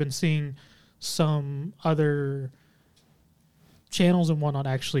actually been seeing some other channels and whatnot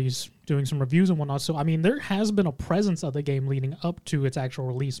actually doing some reviews and whatnot. So, I mean, there has been a presence of the game leading up to its actual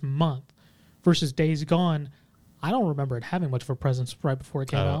release month, versus Days Gone. I don't remember it having much of a presence right before it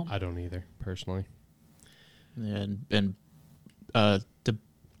came out. I don't either, personally. And to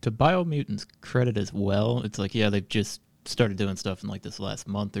Biomutant's credit as well, it's like, yeah, they've just started doing stuff in like this last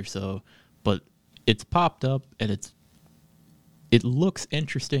month or so, but it's popped up and it looks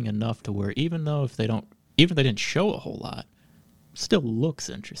interesting enough to where even if they didn't show a whole lot, still looks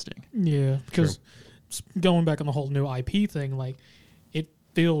interesting. Yeah, because going back on the whole new IP thing, like it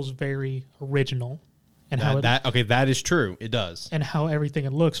feels very original, and that is true. It does, and how everything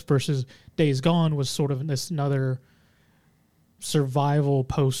it looks versus Days Gone was sort of this another survival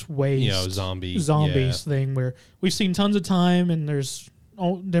post-waste zombies thing where we've seen tons of time and there's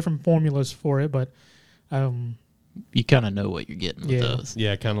all different formulas for it, but you kind of know what you're getting with those.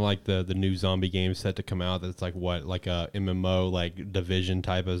 Yeah, kind of like the new zombie game set to come out. That's like a MMO, like Division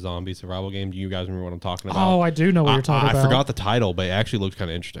type of zombie survival game. Do you guys remember what I'm talking about? Oh, I do know what you're talking about. I forgot the title, but it actually looked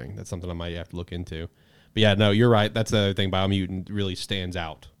kind of interesting. That's something I might have to look into. But yeah, no, you're right. That's the other thing. Biomutant really stands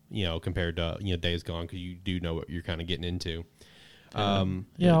out, compared to Days Gone, because you do know what you're kind of getting into. All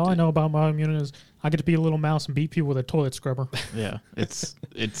I know about Biomutant is I get to be a little mouse and beat people with a toilet scrubber. Yeah, it's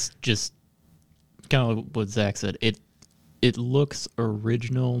just kind of what Zach said. It looks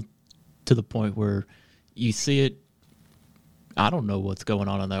original to the point where you see it. I don't know what's going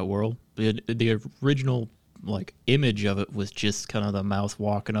on in that world. The original like image of it was just kind of the mouse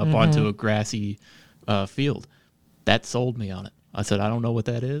walking up onto a grassy field. That sold me on it. I said, I don't know what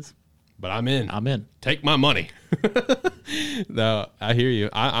that is, but I'm in. Take my money. No, I hear you.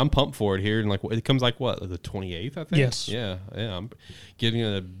 I'm pumped for it here, and like it comes like what, the 28th, I think. Yes. Yeah. I'm getting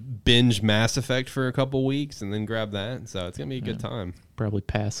a binge Mass Effect for a couple weeks, and then grab that. So it's gonna be a good time. Probably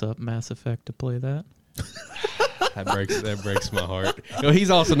pass up Mass Effect to play that. That breaks my heart. He's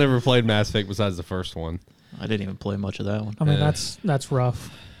also never played Mass Effect besides the first one. I didn't even play much of that one. I mean, that's rough.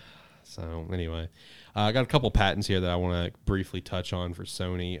 So anyway, I got a couple patents here that I want to briefly touch on for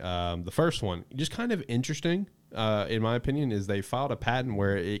Sony. The first one, just kind of interesting, in my opinion, is they filed a patent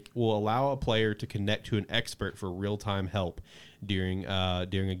where it will allow a player to connect to an expert for real-time help during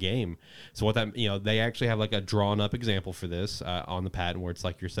a game. So what that, they actually have like a drawn up example for this on the patent, where it's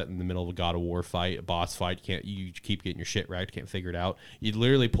like you're set in the middle of a God of War fight, a boss fight. You keep getting your shit wrecked, can't figure it out. You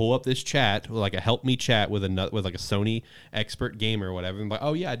literally pull up this chat, like a help me chat with like a Sony expert gamer or whatever, and like,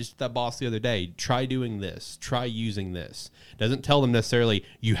 oh yeah, I just did that boss the other day. Try doing this. Try using this. Doesn't tell them necessarily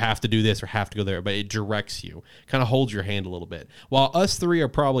you have to do this or have to go there, but it directs you, kind of holds your hand a little bit. While us three are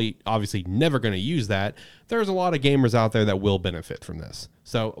probably obviously never going to use that, there's a lot of gamers out there that will benefit from this.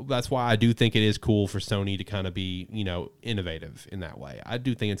 So that's why I do think it is cool for Sony to kind of be, innovative in that way. I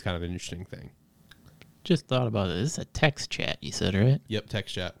do think it's kind of an interesting thing. Just thought about it. This is a text chat, you said, right? Yep,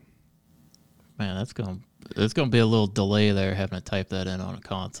 text chat. Man, that's going to There's going to be a little delay there having to type that in on a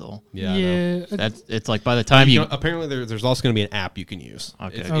console. Yeah. I know. It's like by the time you apparently there's also going to be an app you can use.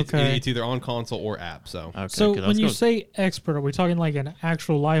 Okay. It's either on console or app. So okay, So when you say expert, are we talking like an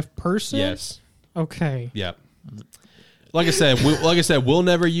actual live person? yes. Okay. Yep. Like I said, we'll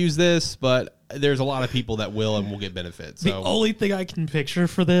never use this, but there's a lot of people that will and will get benefits. So. The only thing I can picture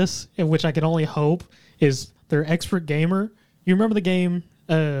for this, in which I can only hope, is their expert gamer. You remember the game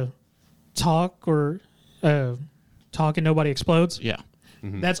Talk and Nobody Explodes? Yeah.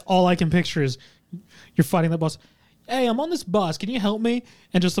 Mm-hmm. That's all I can picture is you're fighting that boss. Hey, I'm on this boss. Can you help me?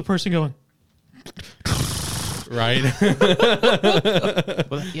 And just the person going, right.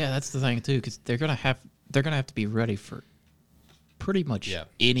 Well, yeah, that's the thing too, because they're gonna have to be ready for pretty much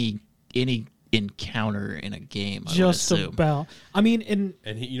any encounter in a game. just about. I mean, and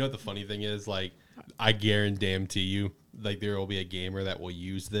you know what the funny thing is? Like, I guarantee you, like there will be a gamer that will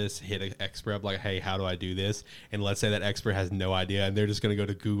use this, hit an expert like, hey, how do I do this? And let's say that expert has no idea, and they're just gonna go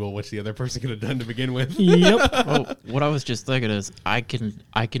to Google, which the other person could have done to begin with. Yep. Well, what I was just thinking is I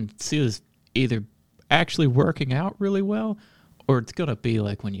can see this either actually working out really well, or it's gonna be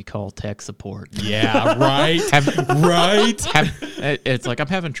like when you call tech support. Yeah, right. It's like, I'm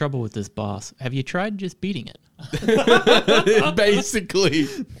having trouble with this boss. Have you tried just beating it? Basically,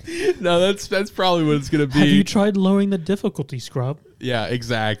 no. That's probably what it's gonna be. Have you tried lowering the difficulty, Scrub? Yeah,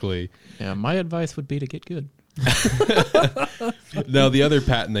 exactly. Yeah, my advice would be to get good. No, the other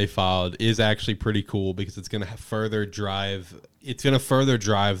patent they filed is actually pretty cool because it's going to further drive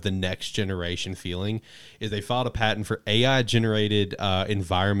the next generation feeling. Is they filed a patent for AI generated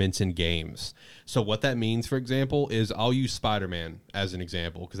environments in games. So what that means, for example, is I'll use Spider-Man as an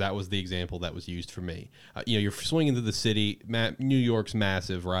example because that was the example that was used for me. You're swinging through the city. New York's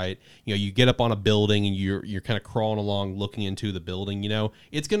massive, right? You get up on a building and you're kind of crawling along, looking into the building.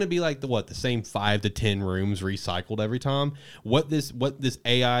 It's going to be like the same 5 to 10 rooms recycled every time. What this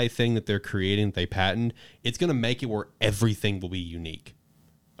AI thing that they're creating, that they patent, it's going to make it where everything will be unique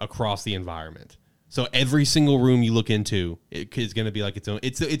across the environment. So every single room you look into, it is going to be like its own.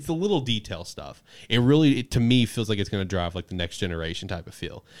 It's the little detail stuff. It to me feels like it's going to drive like the next generation type of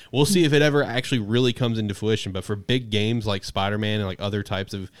feel. We'll see if it ever actually really comes into fruition. But for big games like Spider-Man and like other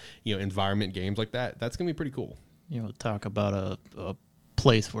types of environment games like that, that's going to be pretty cool. Talk about a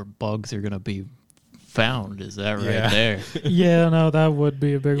place where bugs are going to be found. Is that right there? Yeah, no, that would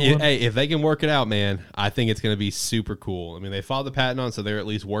be a big one. Hey, if they can work it out, man, I think it's going to be super cool. I mean, they filed the patent on, so they're at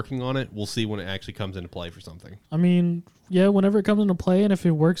least working on it. We'll see when it actually comes into play for something. I mean, yeah, whenever it comes into play and if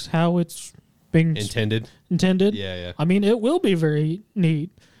it works how it's being intended. Yeah. I mean, it will be very neat,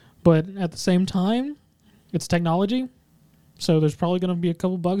 but at the same time, it's technology, so there's probably going to be a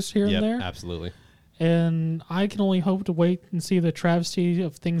couple bugs here and there. Absolutely. And I can only hope to wait and see the travesty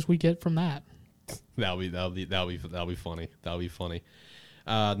of things we get from that. That'll be funny. That'll be funny.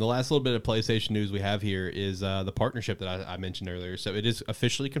 The last little bit of PlayStation news we have here is the partnership that I mentioned earlier. So it is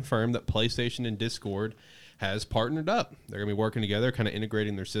officially confirmed that PlayStation and Discord has partnered up. They're going to be working together, kind of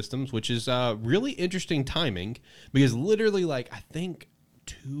integrating their systems, which is really interesting timing because literally, like, I think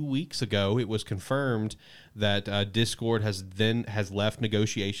 2 weeks ago, it was confirmed that Discord has left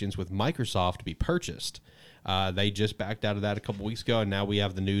negotiations with Microsoft to be purchased. They just backed out of that a couple weeks ago, and now we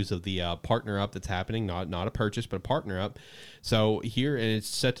have the news of the partner up that's happening, not a purchase, but a partner up. So here, and it's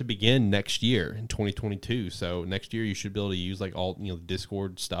set to begin next year in 2022. So next year, you should be able to use like all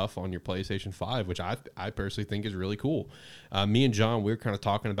Discord stuff on your PlayStation 5, which I personally think is really cool. Me and John, we were kind of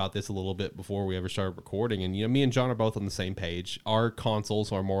talking about this a little bit before we ever started recording, and me and John are both on the same page. Our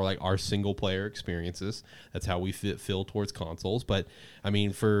consoles are more like our single player experiences. That's how we feel towards consoles. But I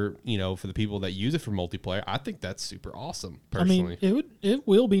mean, for the people that use it for multiplayer, I think that's super awesome. Personally, I mean, it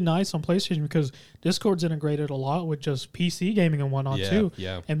will be nice on PlayStation because Discord's integrated a lot with just PC gaming and whatnot too,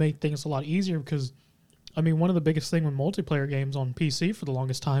 and make things a lot easier. Because I mean, one of the biggest thing with multiplayer games on PC for the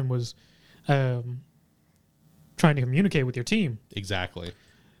longest time was trying to communicate with your team. Exactly.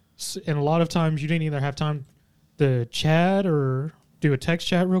 And a lot of times you didn't either have time to chat or do a text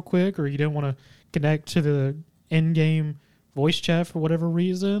chat real quick, or you didn't want to connect to the in-game voice chat for whatever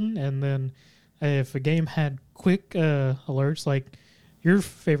reason. And then if a game had quick alerts, like your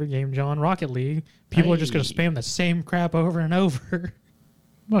favorite game, John, Rocket League, people are just going to spam the same crap over and over.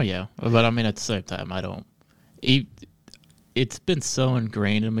 Well, yeah. But I mean, at the same time, I don't... It's been so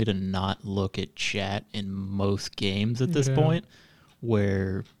ingrained in me to not look at chat in most games at this point,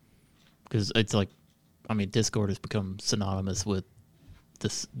 because it's like, I mean, Discord has become synonymous with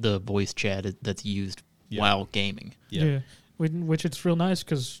the voice chat that's used while gaming. Yeah. Which it's real nice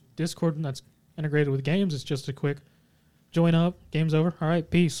because Discord that's integrated with games is just a quick join up, game's over, all right,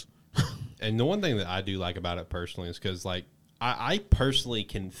 peace. And the one thing that I do like about it personally is because, like, I personally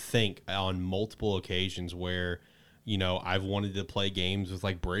can think on multiple occasions where, you know, I've wanted to play games with,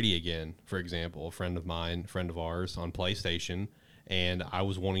 like, Brady again, for example, a friend of ours on PlayStation, and I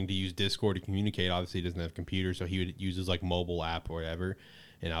was wanting to use Discord to communicate. Obviously, he doesn't have a computer, so he would use his, like, mobile app or whatever,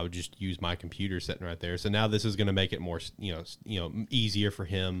 and I would just use my computer sitting right there. So now this is going to make it more, easier for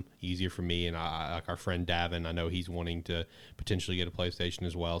him, easier for me, and I like our friend Davin. I know he's wanting to potentially get a PlayStation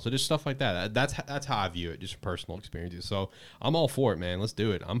as well. So just stuff like that. That's how I view it, just personal experiences. So I'm all for it, man. Let's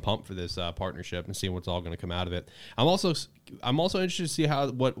do it. I'm pumped for this partnership and seeing what's all going to come out of it. I'm also interested to see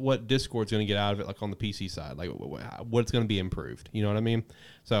what Discord's going to get out of it, like on the PC side, like what's going to be improved. You know what I mean?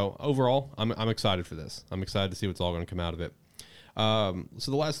 So overall, I'm excited for this. I'm excited to see what's all going to come out of it.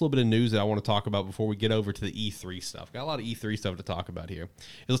 So the last little bit of news that I want to talk about before we get over to the E3 stuff, got a lot of E3 stuff to talk about here.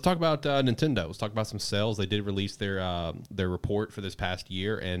 Let's talk about Nintendo. Let's talk about some sales. They did release their report for this past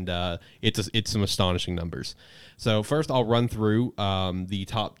year, and it's some astonishing numbers. So first, I'll run through the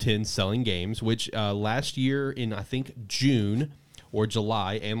top 10 selling games, which last year in, I think, June or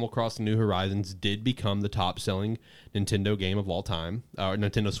July, Animal Crossing New Horizons did become the top-selling Nintendo game of all time, or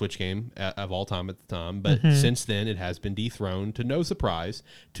Nintendo Switch game of all time at the time. But since then, it has been dethroned, to no surprise,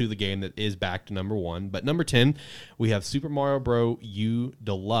 to the game that is back to number 1. But number 10, we have Super Mario Bros. U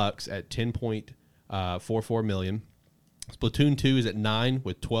Deluxe at 10.44 million. Splatoon 2 is at 9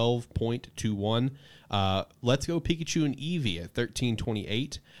 with 12.21. Let's Go Pikachu and Eevee at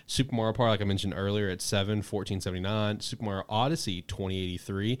 13.28. Super Mario Party, like I mentioned earlier, at 14.79. Super Mario Odyssey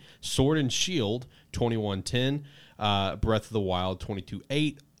 20.83. Sword and Shield 21.10. Breath of the Wild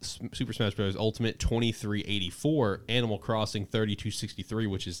 22.8. Super Smash Bros. Ultimate 23.84. Animal Crossing 32.63,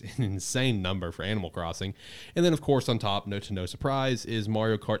 which is an insane number for Animal Crossing. And then, of course, on top, no surprise, is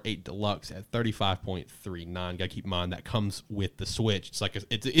Mario Kart 8 Deluxe at 35.39. Gotta keep in mind that comes with the Switch. It's like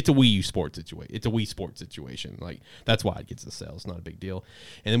it's a Wii U sports situation. It's a Wii Sports situation. Like, that's why it gets the sales. Not a big deal.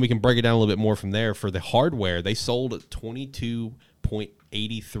 And then we can break it down a little bit more from there. For the hardware, they sold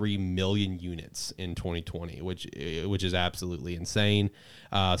 22.83 million units in 2020, which is absolutely insane.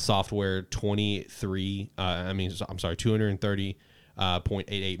 Software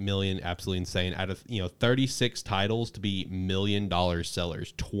 230.88 million, absolutely insane. Out of 36 titles to be $1 million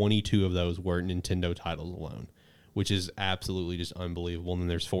sellers, 22 of those were Nintendo titles alone, which is absolutely just unbelievable. And then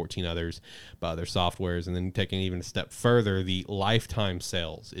there's 14 others by other softwares. And then taking even a step further, the lifetime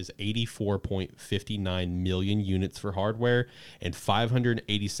sales is 84.59 million units for hardware and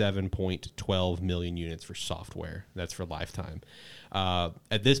 587.12 million units for software. That's for lifetime.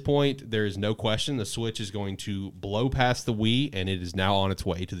 At this point, there is no question the Switch is going to blow past the Wii, and it is now on its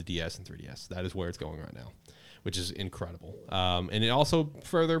way to the DS and 3DS. That is where it's going right now, which is incredible. And it also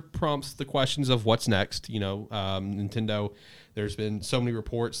further prompts the questions of what's next. Nintendo, there's been so many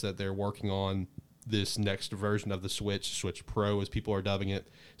reports that they're working on this next version of the Switch Pro, as people are dubbing it,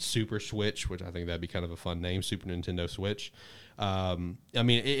 Super Switch, which I think that'd be kind of a fun name, Super Nintendo Switch.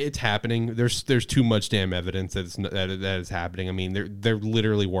 It's happening. There's too much damn evidence that is happening. I mean, they're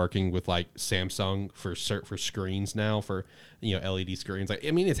literally working with like Samsung for screens now, for LED screens. Like, I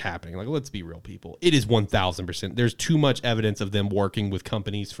mean, it's happening. Like, let's be real, people. It is 1,000%. There's too much evidence of them working with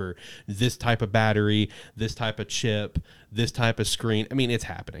companies for this type of battery, this type of chip, this type of screen. I mean, it's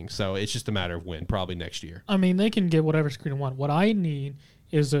happening. So it's just a matter of when, probably next year. I mean, they can get whatever screen I want. What I need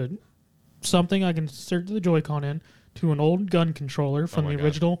is something I can insert the Joy-Con in to an old gun controller from the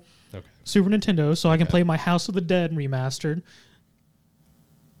original Super Nintendo, so I can play my House of the Dead remastered.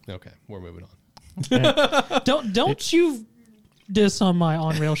 Okay, we're moving on. Don't you diss on my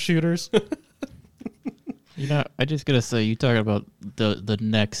on-rail shooters. I just gotta say, you talking about the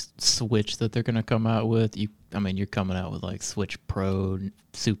next Switch that they're gonna come out with. You're coming out with like Switch Pro,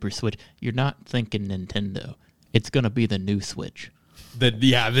 Super Switch. You're not thinking Nintendo. It's gonna be the new Switch. The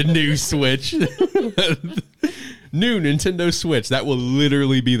new Switch. New Nintendo Switch. That will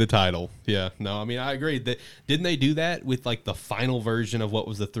literally be the title. Yeah. No, I mean, I agree. Didn't they do that with like the final version of what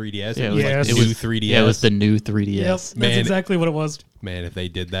was the 3DS? Yeah, it was new 3DS. Yeah, it was the new 3DS. Yep, that's exactly what it was. Man, if they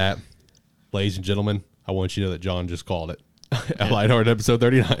did that, ladies and gentlemen, I want you to know that John just called it. Lighthearted episode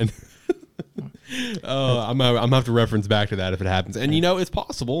 39. I'm going to have to reference back to that if it happens. And it's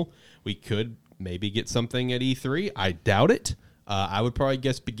possible we could maybe get something at E3. I doubt it. I would probably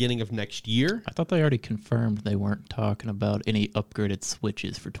guess beginning of next year. I thought they already confirmed they weren't talking about any upgraded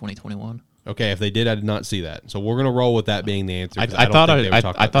Switches for 2021. Okay, if they did, I did not see that. So we're going to roll with that being the answer. I thought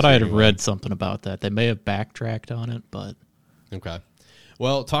I had read something about that. They may have backtracked on it, but... Okay.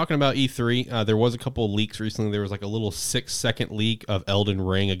 Well, talking about E3, there was a couple of leaks recently. There was like a little 6-second leak of Elden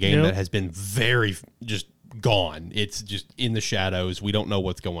Ring, a game that has been very just gone. It's just in the shadows. We don't know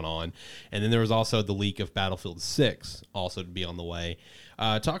what's going on. And then there was also the leak of Battlefield 6 also to be on the way.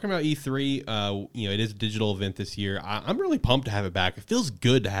 Talking about E3, it is a digital event this year. I'm really pumped to have it back. It feels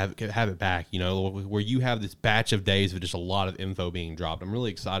good to have it back, where you have this batch of days of just a lot of info being dropped. I'm really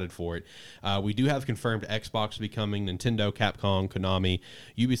excited for it. We do have confirmed Xbox will be coming, Nintendo, Capcom, Konami,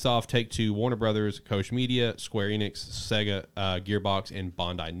 Ubisoft, Take-Two, Warner Brothers, Koch Media, Square Enix, Sega, Gearbox, and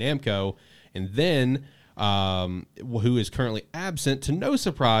Bandai Namco. And then who is currently absent, to no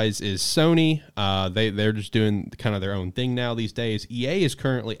surprise, is Sony. They're just doing kind of their own thing now these days. EA is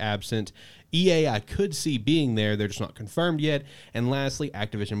currently absent. EA I could see being there. They're just not confirmed yet. And lastly,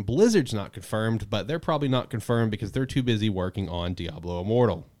 Activision Blizzard's not confirmed, but they're probably not confirmed because they're too busy working on Diablo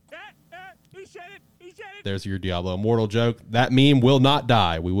Immortal. He said it. There's your Diablo Immortal joke. That meme will not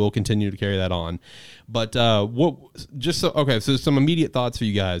die. We will continue to carry that on. But so some immediate thoughts for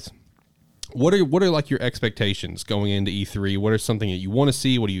you guys. What are like your expectations going into E3? What are something that you want to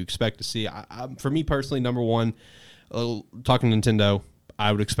see? What do you expect to see? For me personally, number one, talking Nintendo,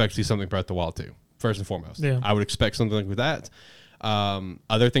 I would expect to see something Breath of the Wild 2, first and foremost. Yeah. I would expect something like that.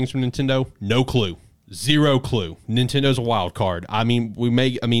 Other things from Nintendo, no clue. Zero clue. Nintendo's a wild card.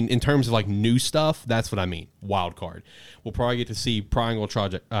 In terms of like new stuff, that's what I mean. Wild card. We'll probably get to see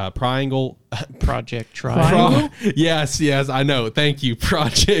Project Triangle. Yes, I know. Thank you.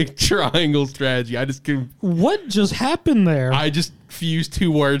 Project Triangle Strategy. What just happened there? I just fused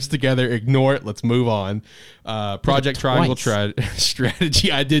two words together. Ignore it. Let's move on. Project Triangle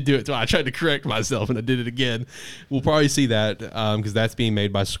Strategy. I did do it. So I tried to correct myself and I did it again. We'll probably see that because that's being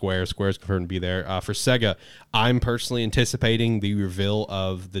made by Square. Square's confirmed to be there. For Sega, I'm personally anticipating the reveal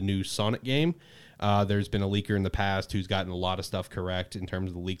of the new Sonic game. There's been a leaker in the past who's gotten a lot of stuff correct in terms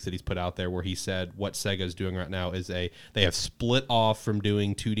of the leaks that he's put out there, where he said what Sega is doing right now is they have split off from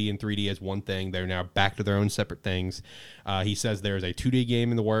doing 2D and 3D as one thing. They're now back to their own separate things. He says there is a 2D game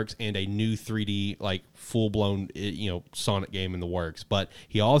in the works and a new 3D, like full-blown, Sonic game in the works. But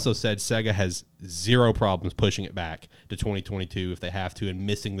he also said Sega has zero problems pushing it back to 2022 if they have to, and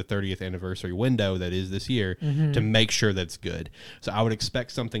missing the 30th anniversary window that is this year to make sure that's good. So I would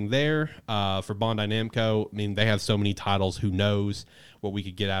expect something there. For Bandai Namco, they have so many titles. Who knows what we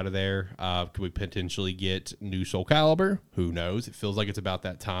could get out of there? Could we potentially get new Soul Calibur? Who knows? It feels like it's about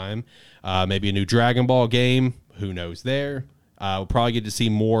that time. Maybe a new Dragon Ball game. Who knows there? We'll probably get to see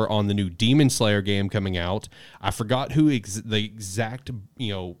more on the new Demon Slayer game coming out. I forgot who the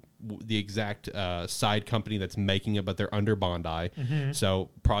exact side company that's making it, but they're under Bandai. So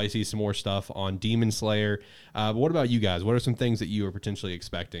probably see some more stuff on Demon Slayer. But what about you guys? What are some things that you are potentially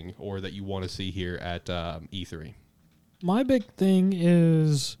expecting or that you want to see here at E3? My big thing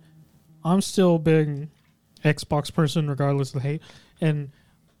is I'm still a big Xbox person regardless of the hate. And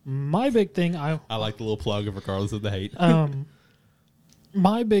my big thing, I like the little plug of regardless of the hate.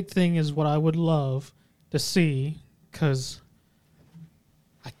 My big thing is what I would love to see, because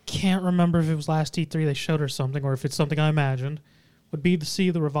I can't remember if it was last E3 they showed or something, or if it's something I imagined, would be to see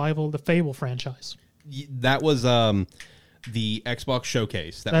the revival of the Fable franchise. That was the Xbox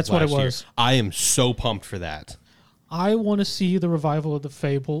Showcase. That's what it was. Year. I am so pumped for that. I want to see the revival of the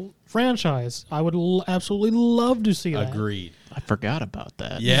Fable franchise. I would absolutely love to see that. Agreed. I forgot about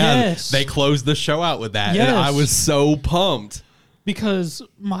that. Yeah, yes. They closed the show out with that, and I was so pumped. Because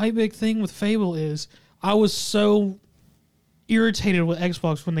my big thing with Fable is I was so irritated with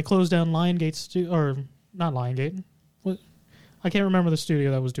Xbox when they closed down Lionsgate or not Lionsgate. What? I can't remember the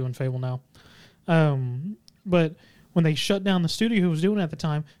studio that was doing Fable now. But when they shut down the studio who was doing it at the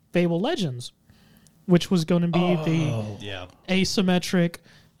time, Fable Legends, which was going to be the asymmetric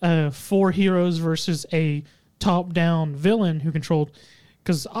 4 heroes versus a top-down villain who controlled.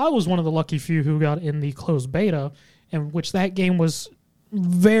 Because I was one of the lucky few who got in the closed beta, in which that game was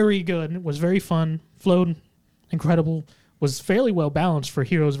very good. It was very fun, flowed incredible, was fairly well balanced for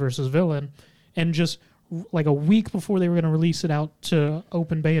heroes versus villain. And just like a week before they were going to release it out to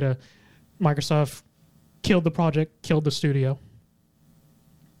open beta, Microsoft killed the project, killed the studio.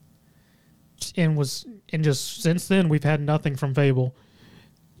 And just since then, we've had nothing from Fable.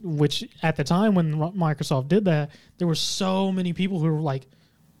 Which at the time when Microsoft did that, there were so many people who were like,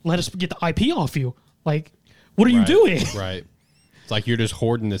 let us get the IP off you. Like, what are you doing? Right. It's like you're just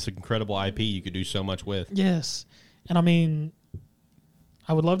hoarding this incredible IP you could do so much with. Yes. And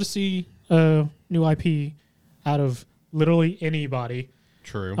I would love to see a new IP out of literally anybody.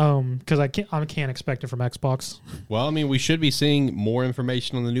 True. Because I can't expect it from Xbox. Well, we should be seeing more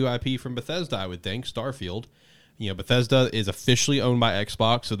information on the new IP from Bethesda, I would think. Starfield. Bethesda is officially owned by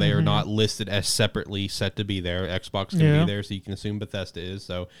Xbox, so they are not listed as separately set to be there. Xbox can be there, so you can assume Bethesda is.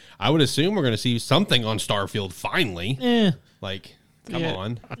 So I would assume we're going to see something on Starfield finally. Like, come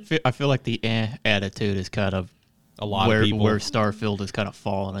on. I feel like the attitude is kind of a lot of people where Starfield is kind of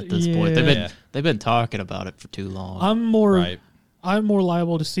fallen at this point. They've been talking about it for too long. I'm more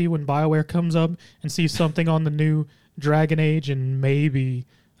liable to see when BioWare comes up and see something on the new Dragon Age and maybe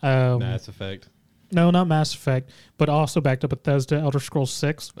Mass Effect. No, not Mass Effect, but also backed up Bethesda, Elder Scrolls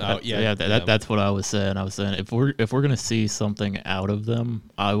 6. Oh yeah, that's what I was saying. I was saying if we're gonna see something out of them,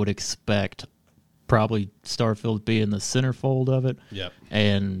 I would expect probably Starfield being the centerfold of it. Yep.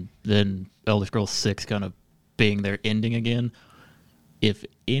 And then Elder Scrolls 6 kind of being their ending again. If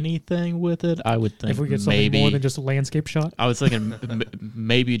anything with it, I would think if we get something more than just a landscape shot. I was thinking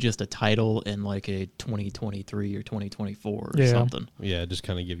maybe just a title in like a 2023 or 2024 or something. Yeah, just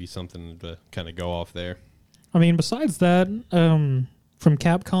kind of give you something to kind of go off there. I mean, besides that, from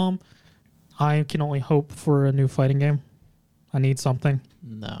Capcom, I can only hope for a new fighting game. I need something.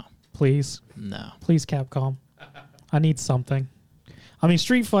 No. Please. No. Please, Capcom. I need something. I mean,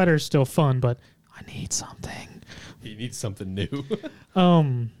 Street Fighter is still fun, but I need something. He needs something new.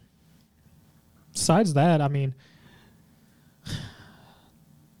 Besides that, I mean,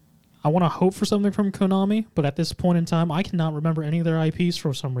 I want to hope for something from Konami, but at this point in time, I cannot remember any of their IPs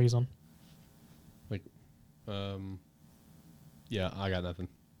for some reason. Like, yeah, I got nothing.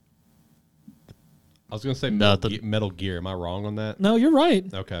 I was going to say Metal Gear. Am I wrong on that? No, you're right.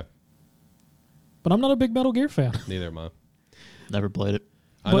 Okay. But I'm not a big Metal Gear fan. Neither am I. Never played it.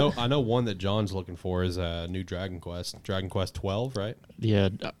 I know one that John's looking for is a new Dragon Quest 12, right? Yeah,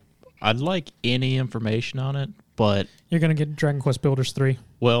 I'd like any information on it, but you're gonna get Dragon Quest Builders 3.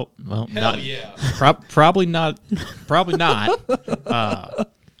 Well, hell not, yeah. Probably not. Probably not.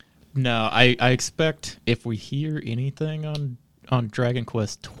 No, I expect if we hear anything on Dragon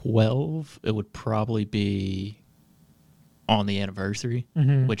Quest 12, it would probably be on the anniversary,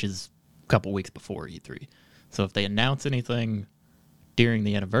 which is a couple weeks before E3. So if they announce anything during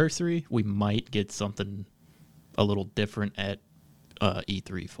the anniversary, we might get something a little different at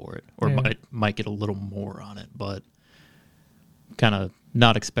E3 for it, or might get a little more on it, but kind of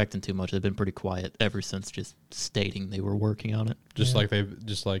not expecting too much. They've been pretty quiet ever since just stating they were working on it. Just like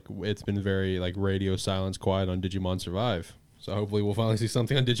it's been very like radio silence quiet on Digimon Survive. So hopefully we'll finally see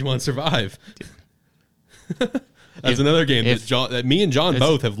something on Digimon Survive. That's another game that me and John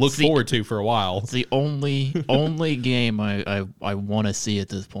both have looked forward to for a while. It's the only game I want to see at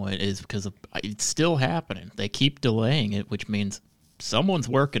this point is because it's still happening. They keep delaying it, which means someone's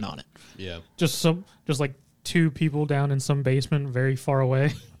working on it. Yeah. Just like two people down in some basement very far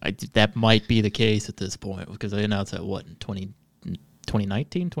away. That might be the case at this point because they announced that, what, in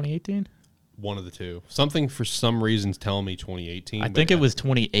 2019, 2018? One of the two. Something for some reasons telling me 2018. I think it was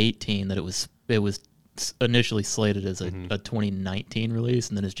 2018 that it was initially slated as a 2019 release,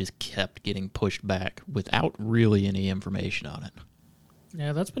 and then it's just kept getting pushed back without really any information on it.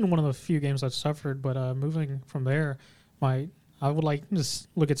 Yeah, that's been one of the few games I've suffered, but moving from there, I would like to just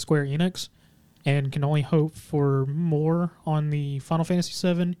look at Square Enix and can only hope for more on the Final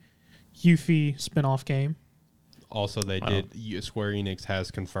Fantasy VII Yuffie spin-off game. Also, Square Enix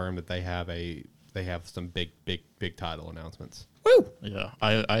has confirmed that they have some big title announcements. Woo! Yeah,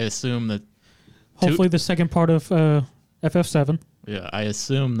 I assume that hopefully the second part of FF7. Yeah, I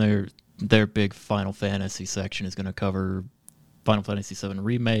assume their big Final Fantasy section is going to cover Final Fantasy VII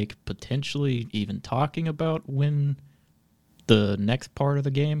Remake, potentially even talking about when the next part of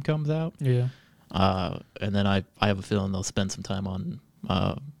the game comes out. Yeah. And then I have a feeling they'll spend some time on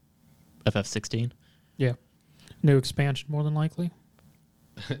FF16. Yeah. New expansion, more than likely.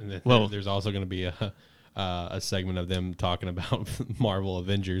 Well, there's also going to be a segment of them talking about Marvel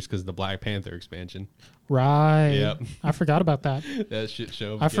Avengers because the Black Panther expansion. Right. Yep. I forgot about that. That shit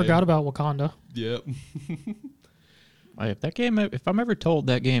show. I forgot about Wakanda. Yep. If I'm ever told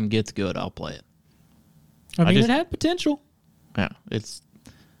that game gets good, I'll play it. I mean, it had potential. Yeah, it's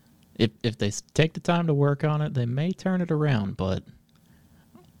if they take the time to work on it, they may turn it around. But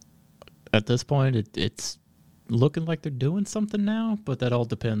at this point, it's looking like they're doing something now. But that all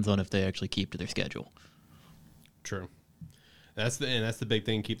depends on if they actually keep to their schedule. True. That's the big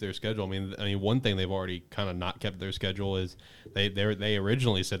thing. Keep their schedule. I mean, one thing they've already kind of not kept their schedule is they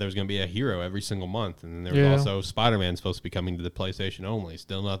originally said there was going to be a hero every single month, and then there was also Spider-Man supposed to be coming to the PlayStation only.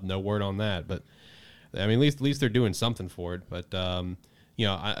 Still no word on that, but I mean, at least they're doing something for it. But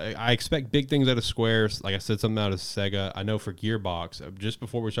I expect big things out of Square. Like I said, something out of Sega. I know for Gearbox, just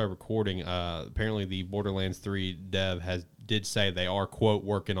before we started recording, apparently the Borderlands 3 dev did say they are, quote,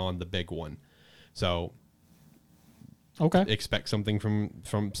 working on the big one. So Okay. expect something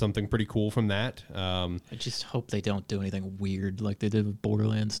from something pretty cool from that. I just hope they don't do anything weird like they did with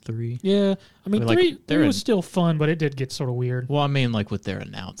Borderlands 3. Yeah. I mean, But, like, 3 they're was still fun, but it did get sort of weird. Well, I mean, like with their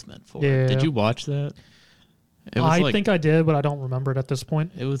announcement for Yeah. it. Did you watch that? It was I like, think I did, but I don't remember it at this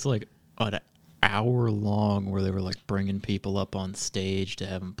point. it was like an hour long where they were like bringing people up on stage to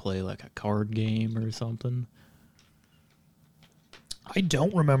have them play like a card game or something. I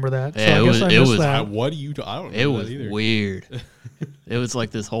don't remember that. Yeah, so I guess I missed that. What do you? I don't know It was that either. weird. It was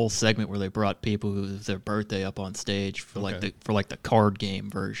like this whole segment where they brought people who it was their birthday up on stage for like Okay. the card game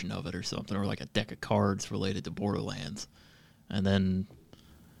version of it or something, or like a deck of cards related to Borderlands, and then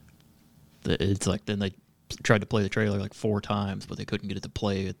it's like then they tried to play the trailer like 4 times, but they couldn't get it to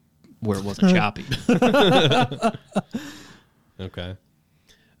play it where it wasn't choppy. Okay.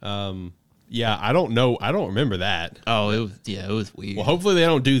 Yeah, I don't know. I don't remember that. Oh, it was weird. Well, hopefully they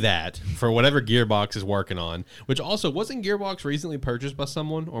don't do that for whatever Gearbox is working on. Which also, wasn't Gearbox recently purchased by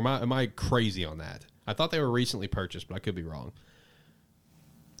someone? Or am I crazy on that? I thought they were recently purchased, but I could be wrong.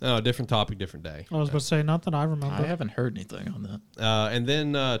 Oh, different topic, different day. I was going to say, not that I remember. I haven't heard anything on that. And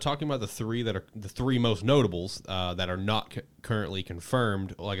then talking about the three most notables that are not currently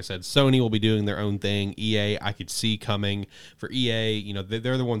confirmed. Like I said, Sony will be doing their own thing. EA, I could see coming. For EA, you know,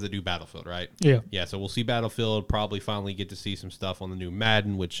 they're the ones that do Battlefield, right? Yeah. Yeah, so we'll see Battlefield. Probably finally get to see some stuff on the new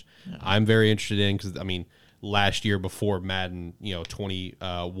Madden, which I'm very interested in because, I mean, last year before Madden,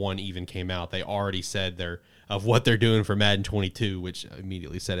 21 even came out, they already said of what they're doing for Madden 22, which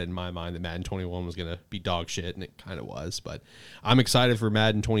immediately set it in my mind that Madden 21 was going to be dog shit, and it kind of was. But I'm excited for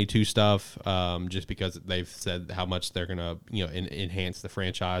Madden 22 stuff, just because they've said how much they're going to, enhance the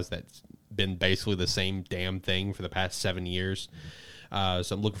franchise that's been basically the same damn thing for the past 7 years. So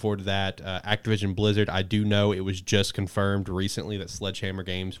I'm looking forward to that. Activision Blizzard, I do know it was just confirmed recently that Sledgehammer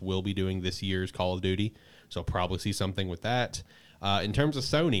Games will be doing this year's Call of Duty, so I'll probably see something with that. In terms of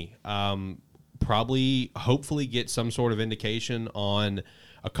Sony, probably hopefully get some sort of indication on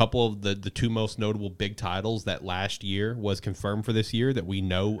a couple of the 2 most notable big titles that last year was confirmed for this year that we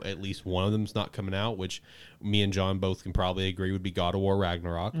know at least one of them's not coming out, which me and John both can probably agree would be God of War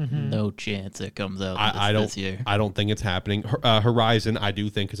Ragnarok. No chance it comes out this year. I don't think it's happening. Horizon, I do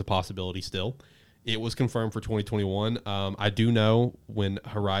think is a possibility still. It was confirmed for 2021. I do know when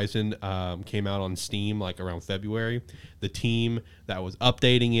Horizon came out on Steam, like around February, the team that was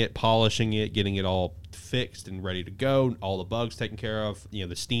updating it, polishing it, getting it all fixed and ready to go, all the bugs taken care of,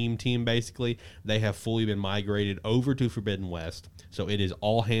 the Steam team basically, they have fully been migrated over to Forbidden West. So it is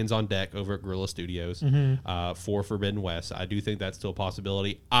all hands on deck over at Guerrilla Studios for Forbidden West. I do think that's still a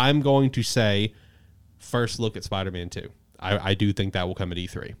possibility. I'm going to say first look at Spider-Man 2. I do think that will come at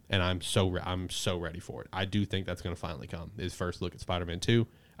E3, and I'm so ready for it. I do think that's going to finally come. Is first look at Spider-Man 2.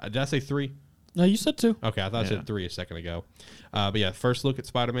 Did I say 3? No, you said 2. Okay, I thought I said 3 a second ago. But yeah, first look at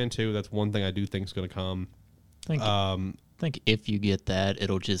Spider-Man 2. That's one thing I do think is going to come. I think if you get that,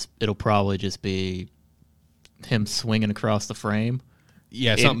 it'll probably just be him swinging across the frame.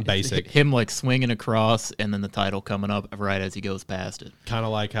 Yeah, something basic. Him like swinging across, and then the title coming up right as he goes past it. Kind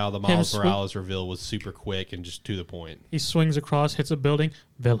of like how the Miles Morales reveal was super quick and just to the point. He swings across, hits a building.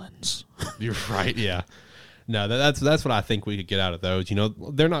 Villains. You're right. Yeah. No, that's what I think we could get out of those.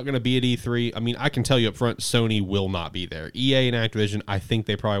 They're not going to be at E3. I mean, I can tell you up front, Sony will not be there. EA and Activision, I think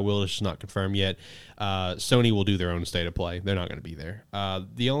they probably will. It's just not confirmed yet. Sony will do their own state of play. They're not going to be there.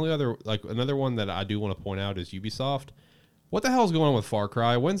 The only other, another one that I do want to point out is Ubisoft. What the hell is going on with Far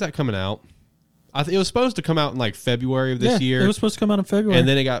Cry? When's that coming out? It was supposed to come out in February of this year. It was supposed to come out in February. And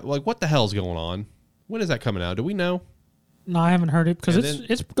then it got what the hell's going on? When is that coming out? Do we know? No, I haven't heard it because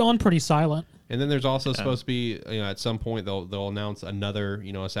it's gone pretty silent. And then there's also supposed to be, at some point they'll announce another,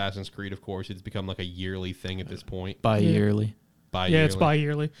 Assassin's Creed. Of course, it's become like a yearly thing at this point. Bi-yearly. Yeah, it's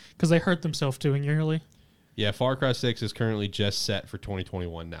bi-yearly because they hurt themselves doing yearly. Yeah, Far Cry 6 is currently just set for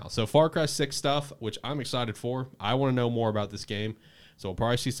 2021 now. So Far Cry 6 stuff, which I'm excited for. I want to know more about this game. So we'll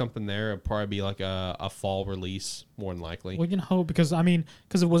probably see something there. It'll probably be like a fall release, more than likely. We can hope because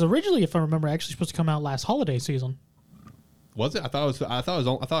it was originally, if I remember, actually supposed to come out last holiday season. Was it? I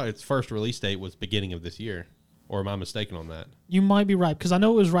thought its first release date was beginning of this year. Or am I mistaken on that? You might be right because I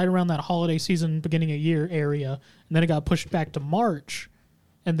know it was right around that holiday season, beginning of year area, and then it got pushed back to March,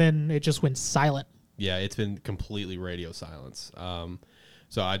 and then it just went silent. Yeah, it's been completely radio silence.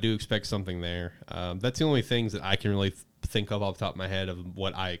 So I do expect something there. That's the only things that I can really think of off the top of my head of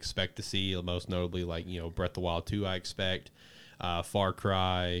what I expect to see, most notably Breath of the Wild 2 I expect. Far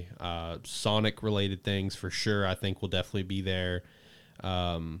Cry, Sonic-related things for sure I think will definitely be there.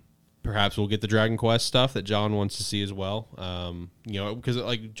 Perhaps we'll get the Dragon Quest stuff that John wants to see as well. Because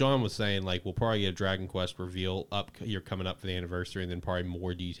like John was saying, like we'll probably get a Dragon Quest reveal coming up for the anniversary, and then probably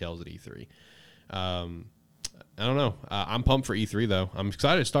more details at E3. I don't know. I'm pumped for E3 though. I'm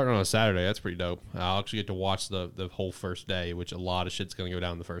excited to start on a Saturday. That's pretty dope. I'll actually get to watch the whole first day, which a lot of shit's going to go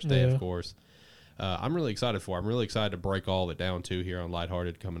down the first day, of course. I'm really excited for. I'm really excited to break all of it down too here on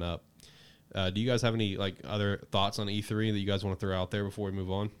Lighthearted coming up. Do you guys have any like other thoughts on E3 that you guys want to throw out there before we move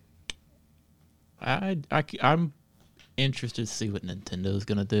on? I'm interested to see what Nintendo's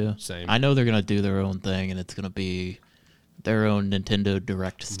gonna do. Same. I know they're gonna do their own thing, and it's gonna be their own Nintendo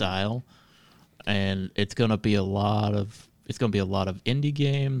Direct style, and it's gonna be a lot of indie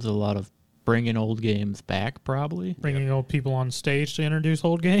games, a lot of bringing old games back, probably Bringing old people on stage to introduce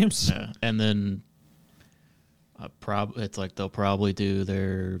old games. Yeah, and then it's like they'll probably do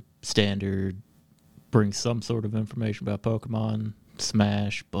their standard, bring some sort of information about Pokemon,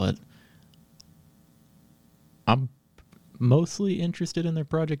 Smash, but I'm mostly interested in their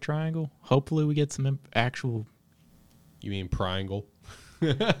Project Triangle. Hopefully we get some actual... You mean Triangle?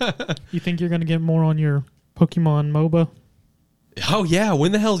 You think you're going to get more on your Pokemon MOBA? Oh, yeah.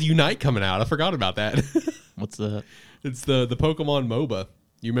 When the hell's Unite coming out? I forgot about that. What's that? It's the Pokemon MOBA.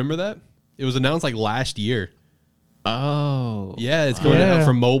 You remember that? It was announced like last year. Oh. Yeah, it's going out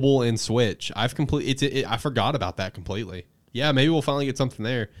for mobile and Switch. I forgot about that completely. Yeah, maybe we'll finally get something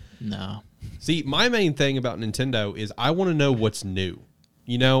there. No. See, my main thing about Nintendo is I want to know what's new.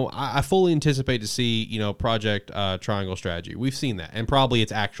 You know, I fully anticipate to see, Project Triangle Strategy. We've seen that, and probably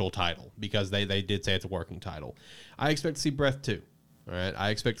its actual title, because they did say it's a working title. I expect to see Breath 2. All right, I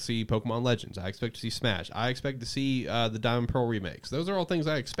expect to see Pokemon Legends. I expect to see Smash. I expect to see the Diamond Pearl remakes. Those are all things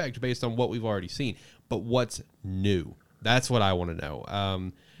I expect based on what we've already seen. But what's new? That's what I want to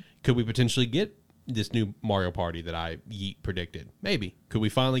know. Could we potentially get this new Mario Party that I predicted? Maybe. Could we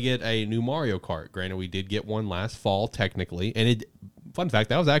finally get a new Mario Kart? Granted, we did get one last fall, technically. And fun fact,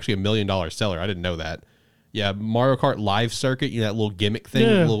 that was actually $1 million seller. I didn't know that. Yeah, Mario Kart Live Circuit, that little gimmick thing,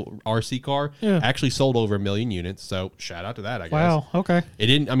 little RC car, actually sold over 1 million units. So shout out to that, I guess. Wow, okay. It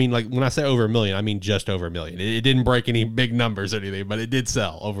didn't, like when I say over 1 million, I mean just over 1 million. It didn't break any big numbers or anything, but it did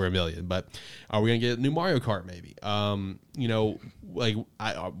sell over 1 million. But are we going to get a new Mario Kart maybe?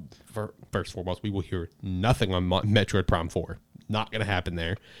 First and foremost, we will hear nothing on Metroid Prime 4. Not going to happen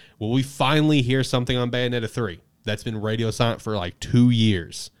there. Will we finally hear something on Bayonetta 3? That's been radio silent for like 2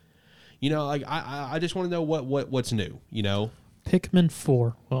 years. I just want to know what's new, Pikmin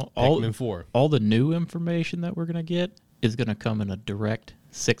 4. Well, Pikmin 4. All the new information that we're going to get is going to come in a direct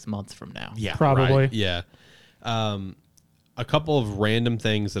 6 months from now. Yeah, probably. Right. Yeah. A couple of random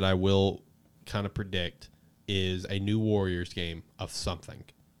things that I will kind of predict is a new Warriors game of something.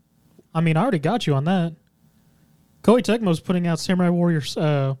 I mean, I already got you on that. Koei Tecmo's putting out Samurai Warriors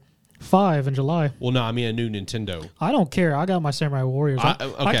 5 in July. Well, no, I mean a new Nintendo. I don't care. I got my Samurai Warriors.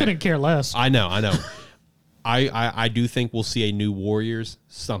 I couldn't care less. I know. I do think we'll see a new Warriors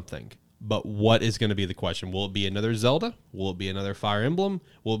something. But what is going to be the question? Will it be another Zelda? Will it be another Fire Emblem?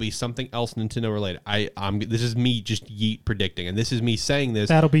 Will it be something else Nintendo related? This is me just predicting, and this is me saying this.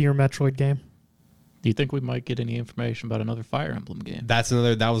 That'll be your Metroid game. Do you think we might get any information about another Fire Emblem game? That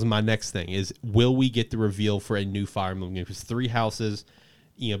was my next thing, is will we get the reveal for a new Fire Emblem game? Because Three Houses,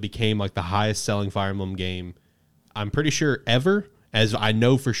 became like the highest selling Fire Emblem game, I'm pretty sure ever, as I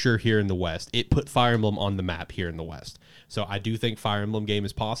know for sure here in the West. It put Fire Emblem on the map here in the West. So I do think Fire Emblem game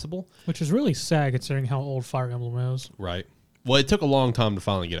is possible. Which is really sad considering how old Fire Emblem is. Right. Well, it took a long time to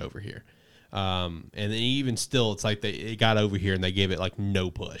finally get over here. And then even still, it's like it got over here and they gave it like no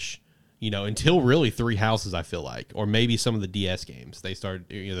push. Until really Three Houses, I feel like, or maybe some of the DS games. They started,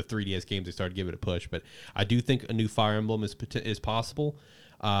 the 3DS games, they started giving it a push. But I do think a new Fire Emblem is possible.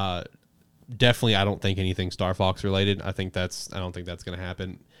 Definitely, I don't think anything Star Fox related. I don't think that's going to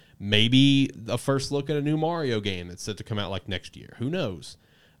happen. Maybe a first look at a new Mario game that's set to come out like next year. Who knows?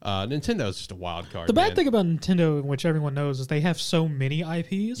 Nintendo's just a wild card. The bad thing about Nintendo, which everyone knows, is they have so many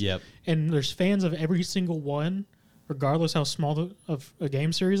IPs. Yep. And there's fans of every single one, regardless how small of a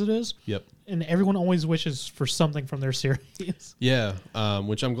game series it is. Yep. And everyone always wishes for something from their series. Yeah,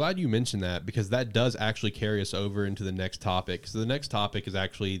 which I'm glad you mentioned that, because that does actually carry us over into the next topic. So the next topic is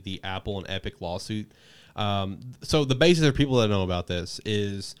actually the Apple and Epic lawsuit. So the basis of people that know about this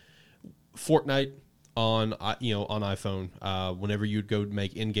is Fortnite on iPhone. Whenever you'd go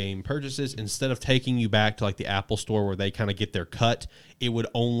make in-game purchases, instead of taking you back to like the Apple store where they kind of get their cut, it would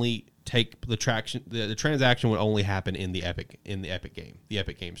only take the traction. The transaction would only happen in the Epic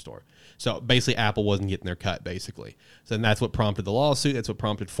Game Store. So basically, Apple wasn't getting their cut, basically. So then that's what prompted the lawsuit. That's what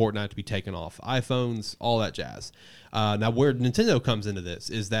prompted Fortnite to be taken off iPhones, all that jazz. Now, where Nintendo comes into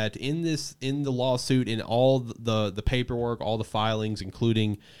this is that in the lawsuit, in all the paperwork, all the filings,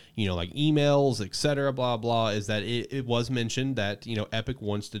 including like emails, etc., blah blah, is that it was mentioned that Epic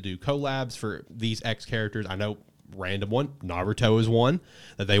wants to do collabs for these X characters. I know. Random one, Naruto is one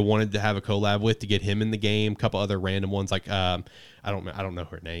that they wanted to have a collab with to get him in the game. A couple other random ones like I don't know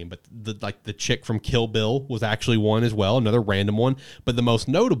her name, but the chick from Kill Bill was actually one as well, another random one. But the most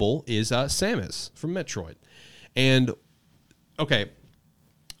notable is Samus from Metroid. And okay,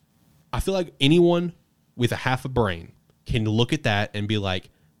 I feel like anyone with a half a brain can look at that and be like,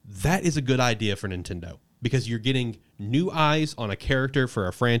 that is a good idea for Nintendo because you're getting new eyes on a character for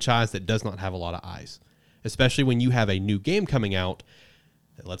a franchise that does not have a lot of eyes. Especially when you have a new game coming out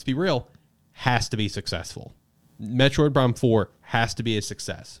that, let's be real, has to be successful. Metroid Prime 4 has to be a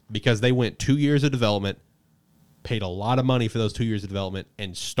success because they went 2 years of development, paid a lot of money for those 2 years of development,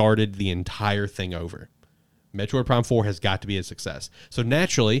 and started the entire thing over. Metroid Prime 4 has got to be a success. So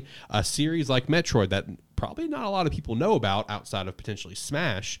naturally, a series like Metroid that probably not a lot of people know about outside of potentially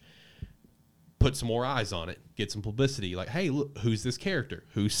Smash, put some more eyes on it, get some publicity. Like, hey, look, who's this character?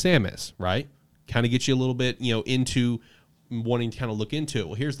 Who's Samus, right? Kind of get you a little bit, into wanting to kind of look into it.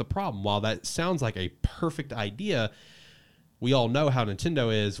 Well, here's the problem. While that sounds like a perfect idea, we all know how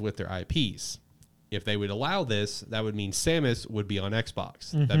Nintendo is with their IPs. If they would allow this, that would mean Samus would be on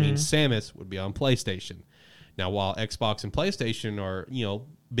Xbox. Mm-hmm. That means Samus would be on PlayStation. Now, while Xbox and PlayStation are,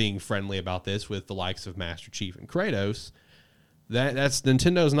 being friendly about this with the likes of Master Chief and Kratos, that's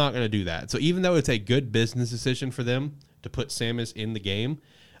Nintendo's not going to do that. So even though it's a good business decision for them to put Samus in the game,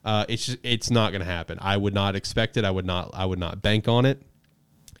 it's not going to happen. I would not expect it. I would not bank on it.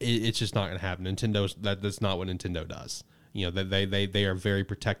 It's just not going to happen. That's not what Nintendo does. They are very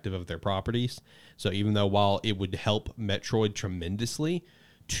protective of their properties. So even though while it would help Metroid tremendously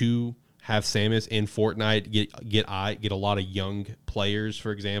to have Samus in Fortnite, get a lot of young players,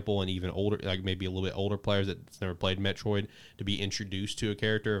 for example, and even older, like maybe a little bit older players that's never played Metroid, to be introduced to a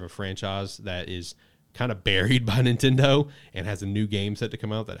character of a franchise that is kind of buried by Nintendo and has a new game set to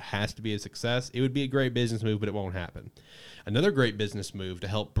come out that has to be a success, it would be a great business move, but it won't happen. Another great business move to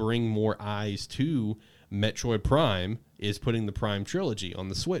help bring more eyes to Metroid Prime is putting the Prime Trilogy on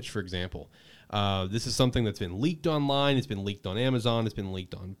the Switch, for example. This is something that's been leaked online. It's been leaked on Amazon. It's been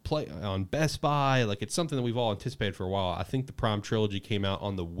leaked on Best Buy. Like, it's something that we've all anticipated for a while. I think the Prime Trilogy came out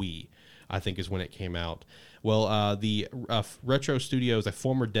on the Wii, I think is when it came out. Well, the Retro Studios, a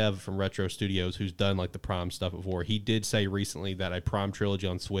former dev from Retro Studios who's done like the Prime stuff before, he did say recently that a Prime Trilogy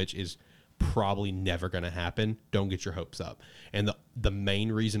on Switch is probably never going to happen. Don't get your hopes up. And the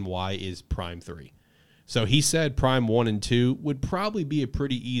main reason why is Prime 3. So he said Prime 1 and 2 would probably be a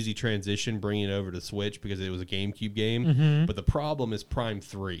pretty easy transition bringing it over to Switch because it was a GameCube game. Mm-hmm. But the problem is Prime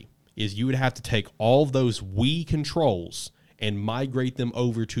 3 is you would have to take all of those Wii controls and migrate them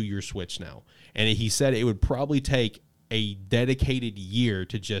over to your Switch now. And he said it would probably take a dedicated year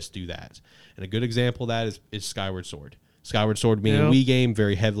to just do that. And a good example of that is Skyward Sword. Skyward Sword being a Wii game,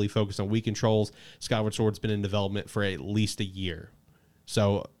 very heavily focused on Wii controls. Skyward Sword's been in development for at least a year.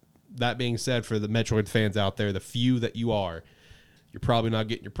 So that being said, for the Metroid fans out there, the few that you're probably not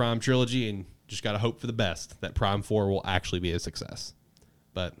getting your Prime Trilogy, and just got to hope for the best that Prime 4 will actually be a success.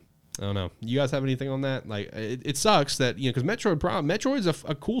 But I don't know. You guys have anything on that? Like, it sucks that, because Metroid's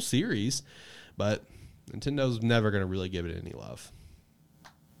a cool series, but Nintendo's never going to really give it any love.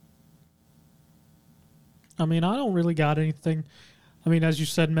 I mean, I don't really got anything. I mean, as you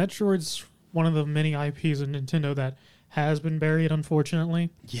said, Metroid's one of the many IPs in Nintendo that has been buried,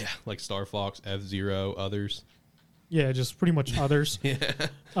 unfortunately. Yeah, like Star Fox, F-Zero, others. Yeah, just pretty much others. Yeah.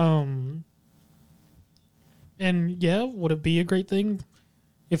 And yeah, would it be a great thing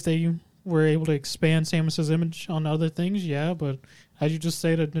if they were able to expand Samus's image on other things? Yeah, but as you just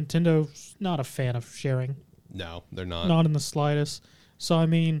stated, Nintendo's not a fan of sharing. No, they're not. Not in the slightest. So, I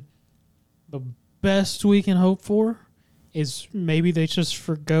mean, the best we can hope for is maybe they just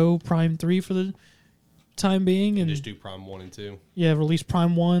forgo Prime 3 for the time being. And just do Prime 1 and 2. Yeah, release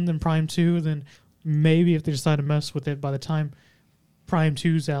Prime 1, then Prime 2, then maybe if they decide to mess with it, by the time Prime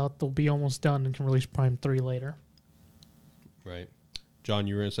 2's out, they'll be almost done and can release Prime 3 later. Right. John,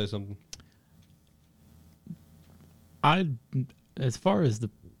 you were going to say something? As far as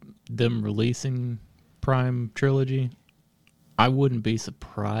them releasing Prime Trilogy, I wouldn't be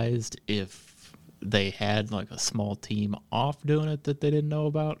surprised if they had like a small team off doing it that they didn't know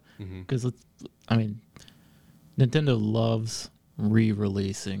about. Because, I mean, Nintendo loves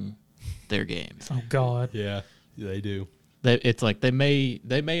re-releasing their games. Oh God. Yeah, they do. It's like they may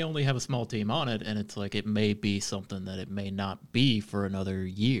only have a small team on it, and it's like it may be something that it may not be for another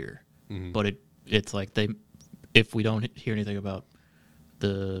year. But it's like if we don't hear anything about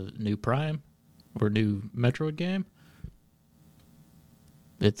the new Prime or new Metroid game,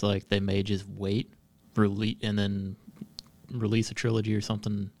 it's like they may just wait, and then release a trilogy or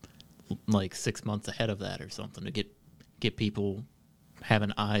something like 6 months ahead of that or something to get people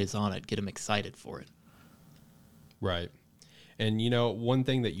having eyes on it, get them excited for it. Right. And, one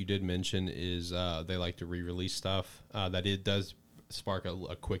thing that you did mention is they like to re-release stuff. That it does spark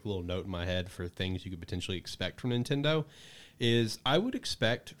a quick little note in my head for things you could potentially expect from Nintendo. Is I would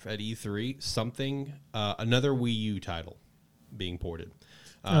expect at E3 something, another Wii U title being ported.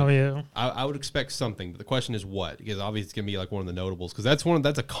 Yeah. I would expect something, but the question is what? Because obviously it's going to be like one of the notables, because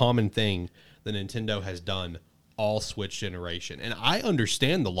that's a common thing that Nintendo has done all Switch generation. And I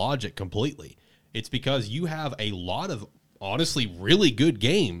understand the logic completely. It's because you have a lot of honestly really good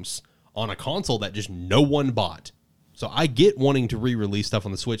games on a console that just no one bought. So I get wanting to re-release stuff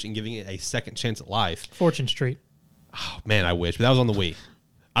on the Switch and giving it a second chance at life. Fortune Street. Oh, man, I wish. But that was on the Wii.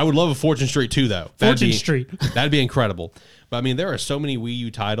 I would love a Fortune Street 2, though. Street. That'd be incredible. But, I mean, there are so many Wii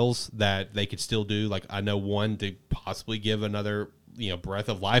U titles that they could still do. Like, I know one to possibly give another, breath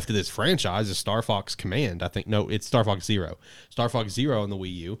of life to this franchise is Star Fox Command. I think, no, it's Star Fox Zero. Star Fox Zero on the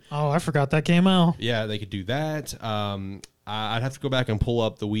Wii U. Oh, I forgot that came out. Yeah, they could do that. I'd have to go back and pull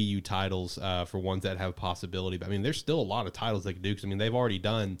up the Wii U titles for ones that have possibility. But, I mean, there's still a lot of titles they could do. Because, I mean, they've already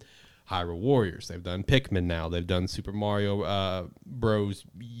done Hyrule Warriors. They've done Pikmin now. They've done Super Mario Bros.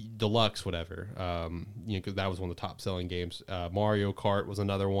 Deluxe, whatever. Because that was one of the top-selling games. Mario Kart was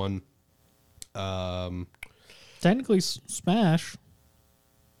another one. Technically, Smash.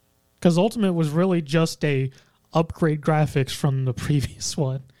 Because Ultimate was really just a upgrade graphics from the previous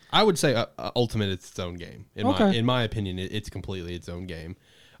one. I would say Ultimate is its own game. In my opinion, it's completely its own game.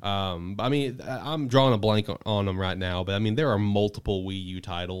 But I mean, I'm drawing a blank on them right now. But I mean, there are multiple Wii U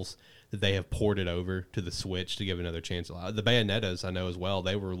titles that they have ported over to the Switch to give another chance. The Bayonettas, I know as well,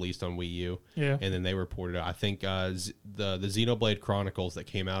 they were released on Wii U. Yeah. And then they were ported out. I think the Xenoblade Chronicles that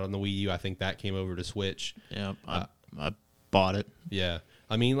came out on the Wii U, I think that came over to Switch. Yeah, I bought it. Yeah.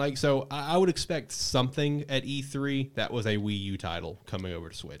 I mean, so I would expect something at E3 that was a Wii U title coming over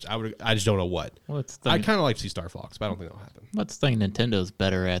to Switch. I just don't know what. Well, I'd kind of like to see Star Fox, but I don't think that'll happen. What's the thing Nintendo's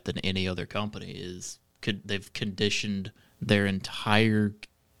better at than any other company is they've conditioned their entire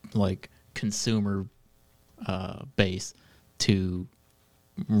consumer base to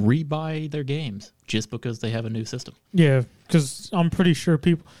rebuy their games just because they have a new system. Yeah, because I'm pretty sure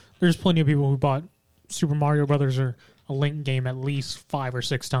there's plenty of people who bought Super Mario Brothers or a Link game at least 5 or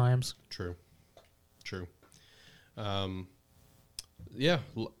 6 times. True. Yeah,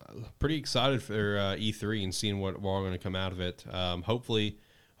 pretty excited for E3 and seeing what we're all going to come out of it. Hopefully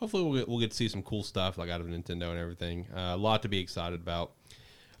we'll get to see some cool stuff out of Nintendo and everything. A lot to be excited about.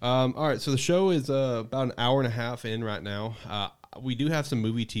 All right, so the show is about an hour and a half in right now. We do have some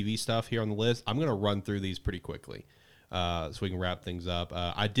movie TV stuff here on the list. I'm going to run through these pretty quickly so we can wrap things up.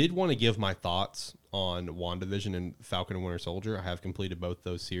 I did want to give my thoughts on WandaVision and Falcon and Winter Soldier. I have completed both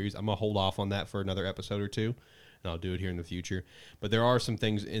those series. I'm going to hold off on that for another episode or two, and I'll do it here in the future. But there are some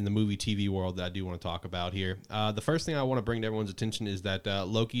things in the movie TV world that I do want to talk about here. The first thing I want to bring to everyone's attention is that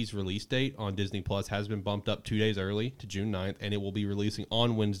Loki's release date on Disney Plus has been bumped up 2 days early to June 9th, and it will be releasing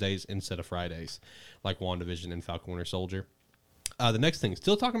on Wednesdays instead of Fridays, like WandaVision and Falcon Winter Soldier. The next thing,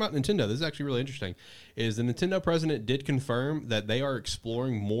 still talking about Nintendo, this is actually really interesting, is the Nintendo president did confirm that they are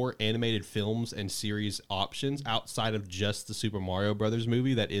exploring more animated films and series options outside of just the Super Mario Brothers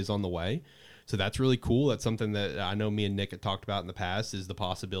movie that is on the way. So that's really cool. That's something that I know me and Nick had talked about in the past, is the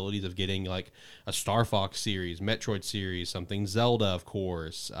possibilities of getting like a Star Fox series, Metroid series, something Zelda, of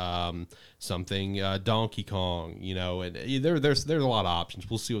course, something Donkey Kong, and there's a lot of options.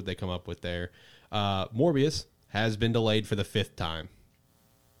 We'll see what they come up with there. Morbius has been delayed for the 5th time.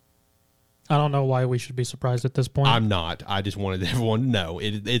 I don't know why we should be surprised at this point. I'm not. I just wanted everyone to know.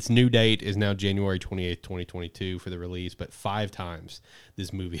 Its new date is now January 28th, 2022 for the release, but 5 times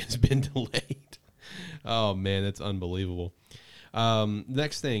this movie has been delayed. Oh, man, that's unbelievable.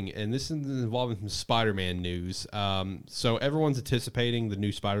 Next thing, and this is involving some Spider-Man news. So everyone's anticipating the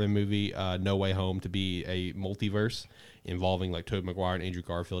new Spider-Man movie, No Way Home, to be a multiverse involving like Tobey Maguire and Andrew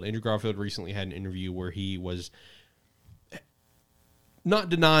Garfield. Andrew Garfield recently had an interview where he was not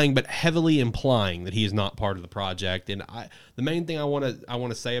denying but heavily implying that he is not part of the project. And the main thing I want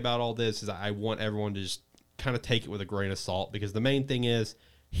to say about all this is I want everyone to just kind of take it with a grain of salt, because the main thing is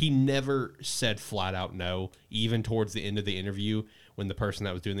he never said flat out no, even towards the end of the interview when the person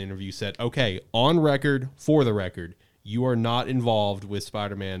that was doing the interview said, okay, on record, for the record, you are not involved with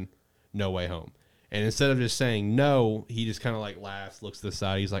Spider-Man No Way Home. And instead of just saying no, he just kind of like laughs, looks to the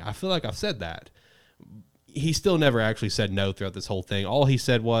side. He's like, I feel like I've said that. He still never actually said no throughout this whole thing. All he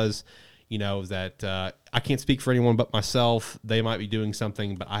said was, that I can't speak for anyone but myself. They might be doing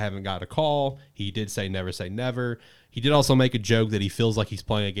something, but I haven't got a call. He did say never. He did also make a joke that he feels like he's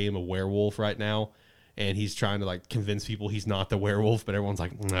playing a game of werewolf right now, and he's trying to like convince people he's not the werewolf, but everyone's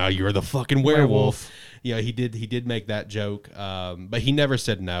like, no, you're the fucking werewolf. He did make that joke, but he never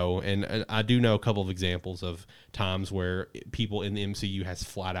said no. And I do know a couple of examples of times where people in the MCU has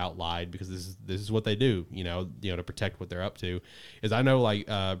flat out lied because this is what they do, to protect what they're up to. Is I know like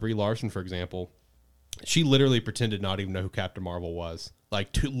Brie Larson, for example, she literally pretended not even know who Captain Marvel was.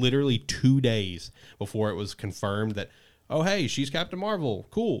 Like literally 2 days before it was confirmed that, oh hey, she's Captain Marvel,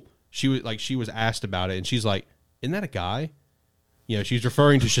 cool. She was asked about it, and she's like, "Isn't that a guy?" She's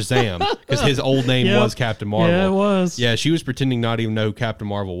referring to Shazam because his old name was Captain Marvel. Yeah, it was. Yeah, she was pretending not even know who Captain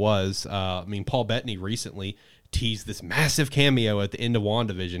Marvel was. Paul Bettany recently teased this massive cameo at the end of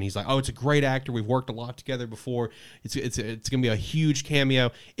WandaVision. He's like, "Oh, it's a great actor. We've worked a lot together before. It's gonna be a huge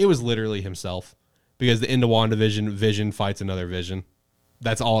cameo." It was literally himself, because the end of WandaVision, Vision fights another Vision.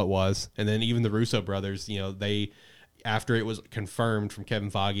 That's all it was. And then even the Russo brothers, after it was confirmed from Kevin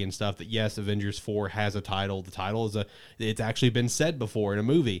Feige and stuff that yes, Avengers 4 has a title. The title it's actually been said before in a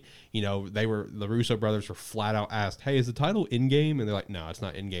movie. The Russo brothers were flat out asked, "Hey, is the title Endgame?" And they're like, "No, it's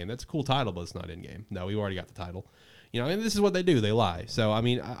not Endgame. That's a cool title, but it's not Endgame. No, we already got the title." And this is what they do. They lie. So,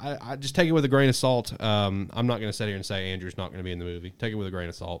 I just take it with a grain of salt. I'm not going to sit here and say Andrew's not going to be in the movie. Take it with a grain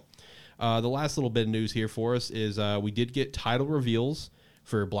of salt. The last little bit of news here for us is we did get title reveals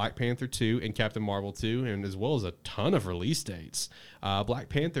for Black Panther 2 and Captain Marvel 2, and as well as a ton of release dates. Black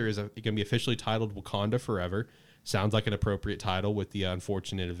Panther is going to be officially titled Wakanda Forever. Sounds like an appropriate title with the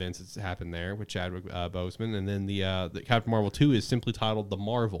unfortunate events that's happened there with Chadwick Boseman. And then the Captain Marvel 2 is simply titled The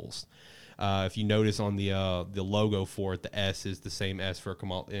Marvels. If you notice on the logo for it, the S is the same S for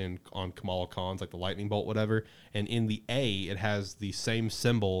on Kamala Khan's, like the lightning bolt, whatever. And in the A, it has the same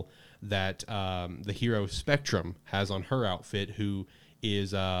symbol that the hero Spectrum has on her outfit, who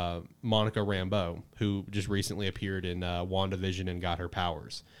is Monica Rambeau, who just recently appeared in WandaVision and got her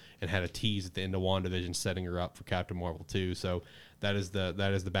powers, and had a tease at the end of WandaVision setting her up for Captain Marvel 2. So that is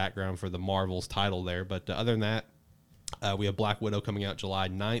the background for the Marvels title there. But other than that, we have Black Widow coming out July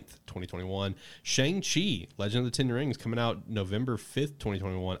 9th, 2021. Shang-Chi, Legend of the Ten Rings, coming out November 5th,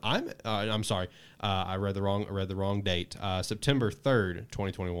 2021. I'm sorry. I read the wrong date. September 3rd,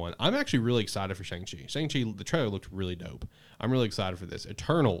 2021. I'm actually really excited for Shang-Chi. Shang-Chi, the trailer looked really dope. I'm really excited for this.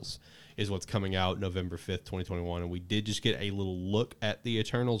 Eternals is what's coming out November 5th, 2021. And we did just get a little look at the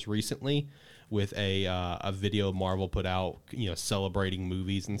Eternals recently with a video Marvel put out, celebrating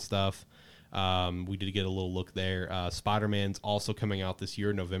movies and stuff. We did get a little look there. Spider-Man's also coming out this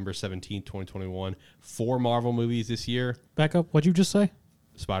year, November 17th, 2021. 4 Marvel movies this year. Back up. What'd you just say?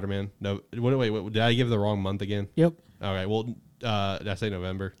 Spider-Man. No, wait, did I give the wrong month again? Yep. All right. Well, did I say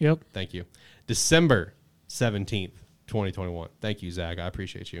November? Yep. Thank you. December 17th, 2021. Thank you, Zach. I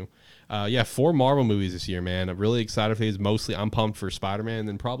appreciate you. 4 Marvel movies this year, man. I'm really excited for these. Mostly, I'm pumped for Spider-Man, and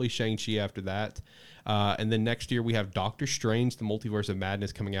then probably Shang-Chi after that. And then next year, we have Doctor Strange, The Multiverse of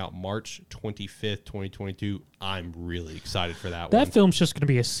Madness, coming out March 25th, 2022. I'm really excited for that one. That film's just going to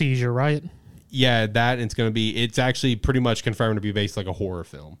be a seizure, right? Yeah, it's actually pretty much confirmed to be based like a horror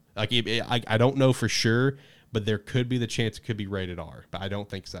film. Like, I don't know for sure, but there could be the chance it could be rated R, but I don't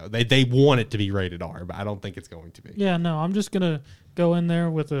think so. They want it to be rated R, but I don't think it's going to be. Yeah, no, I'm just going to go in there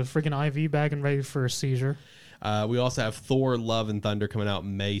with a freaking IV bag and ready for a seizure. We also have Thor, Love and Thunder coming out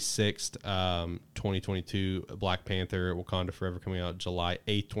May 6th, 2022. Black Panther, Wakanda Forever coming out July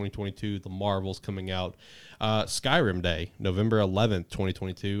 8th, 2022. The Marvels coming out Skyrim Day, November 11th,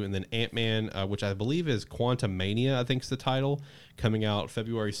 2022. And then Ant-Man, which I believe is Quantumania, I think is the title, coming out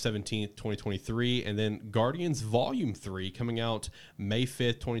February 17th, 2023. And then Guardians Volume 3 coming out May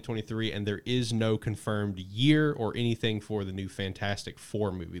 5th, 2023. And there is no confirmed year or anything for the new Fantastic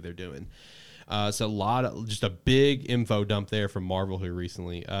Four movie they're doing. So just a big info dump there from Marvel here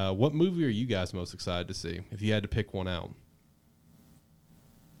recently. What movie are you guys most excited to see if you had to pick one out?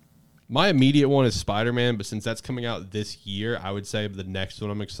 My immediate one is Spider-Man, but since that's coming out this year, I would say the next one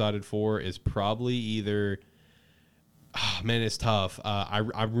I'm excited for is probably either... Oh, man, it's tough.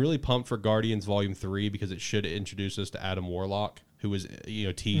 I'm really pumped for Guardians Volume 3 because it should introduce us to Adam Warlock, who was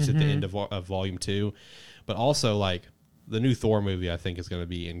teased at the end of Volume 2. But also, like, the new Thor movie I think is going to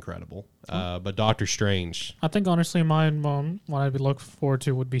be incredible. But Doctor Strange. I think honestly, mine what I'd be looking forward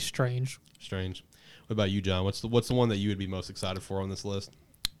to would be Strange. Strange. What about you, John? What's the one that you would be most excited for on this list?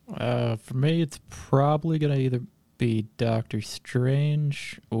 For me, it's probably gonna either be Doctor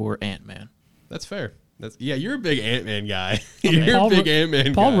Strange or Ant-Man. That's fair. You're a big Ant-Man guy. mean, You're a big Ant-Man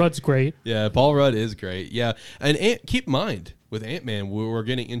guy. Paul Rudd's great. Yeah, Paul Rudd is great. Yeah, and keep in mind with Ant-Man, we're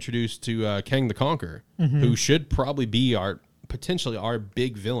getting introduced to Kang the Conqueror, who should probably be potentially our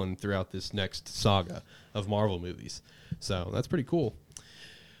big villain throughout this next saga of Marvel movies. So that's pretty cool.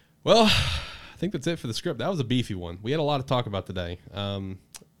 Well, I think that's it for the script. That was a beefy one. We had a lot to talk about today.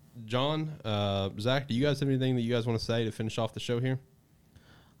 John, Zach, do you guys have anything that you guys want to say to finish off the show here?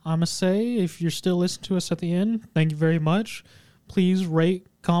 I'm going to say, if you're still listening to us at the end, thank you very much. Please rate,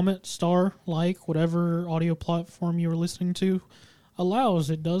 comment, star, like, whatever audio platform you're listening to allows.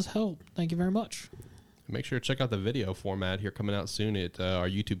 It does help. Thank you very much. Make sure to check out the video format here coming out soon at our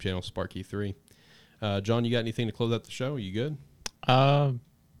YouTube channel, Sparky3. John, you got anything to close out the show? Are you good?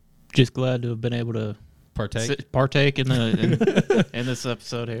 Just glad to have been able to partake in in this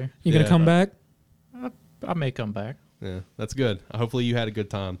episode here. You going to come back? I may come back. Yeah, that's good. Hopefully you had a good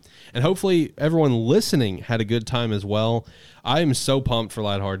time. And hopefully everyone listening had a good time as well. I am so pumped for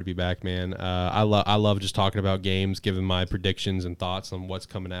Lighthearted to be back, man. I love just talking about games, giving my predictions and thoughts on what's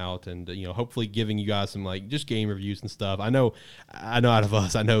coming out, and hopefully giving you guys some just game reviews and stuff. I know out of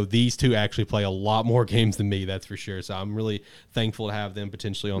us, I know these two actually play a lot more games than me, that's for sure. So I'm really thankful to have them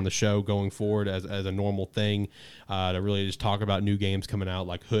potentially on the show going forward as a normal thing, to really just talk about new games coming out,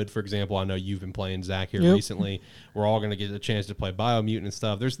 like Hood, for example. I know you've been playing, Zach, here recently. We're all going to get a chance to play Biomutant and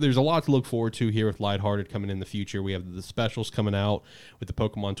stuff. There's a lot to look forward to here with Lighthearted coming in the future. We have the specials coming out with the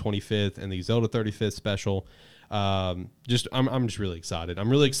Pokemon 25th and the Zelda 35th special. I'm just really excited. I'm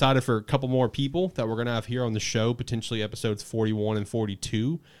really excited for a couple more people that we're going to have here on the show, potentially episodes 41 and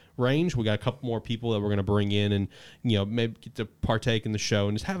 42 range. We got a couple more people that we're going to bring in and, maybe get to partake in the show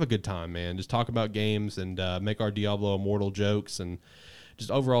and just have a good time, man. Just talk about games and make our Diablo Immortal jokes and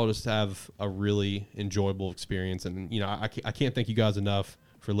just overall just have a really enjoyable experience. And, I can't thank you guys enough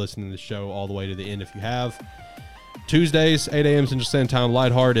for listening to the show all the way to the end. If you have, Tuesdays, 8 a.m. Central Standard Time,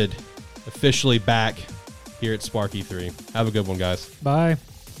 Lighthearted officially back here at Sparky 3. Have a good one, guys. Bye.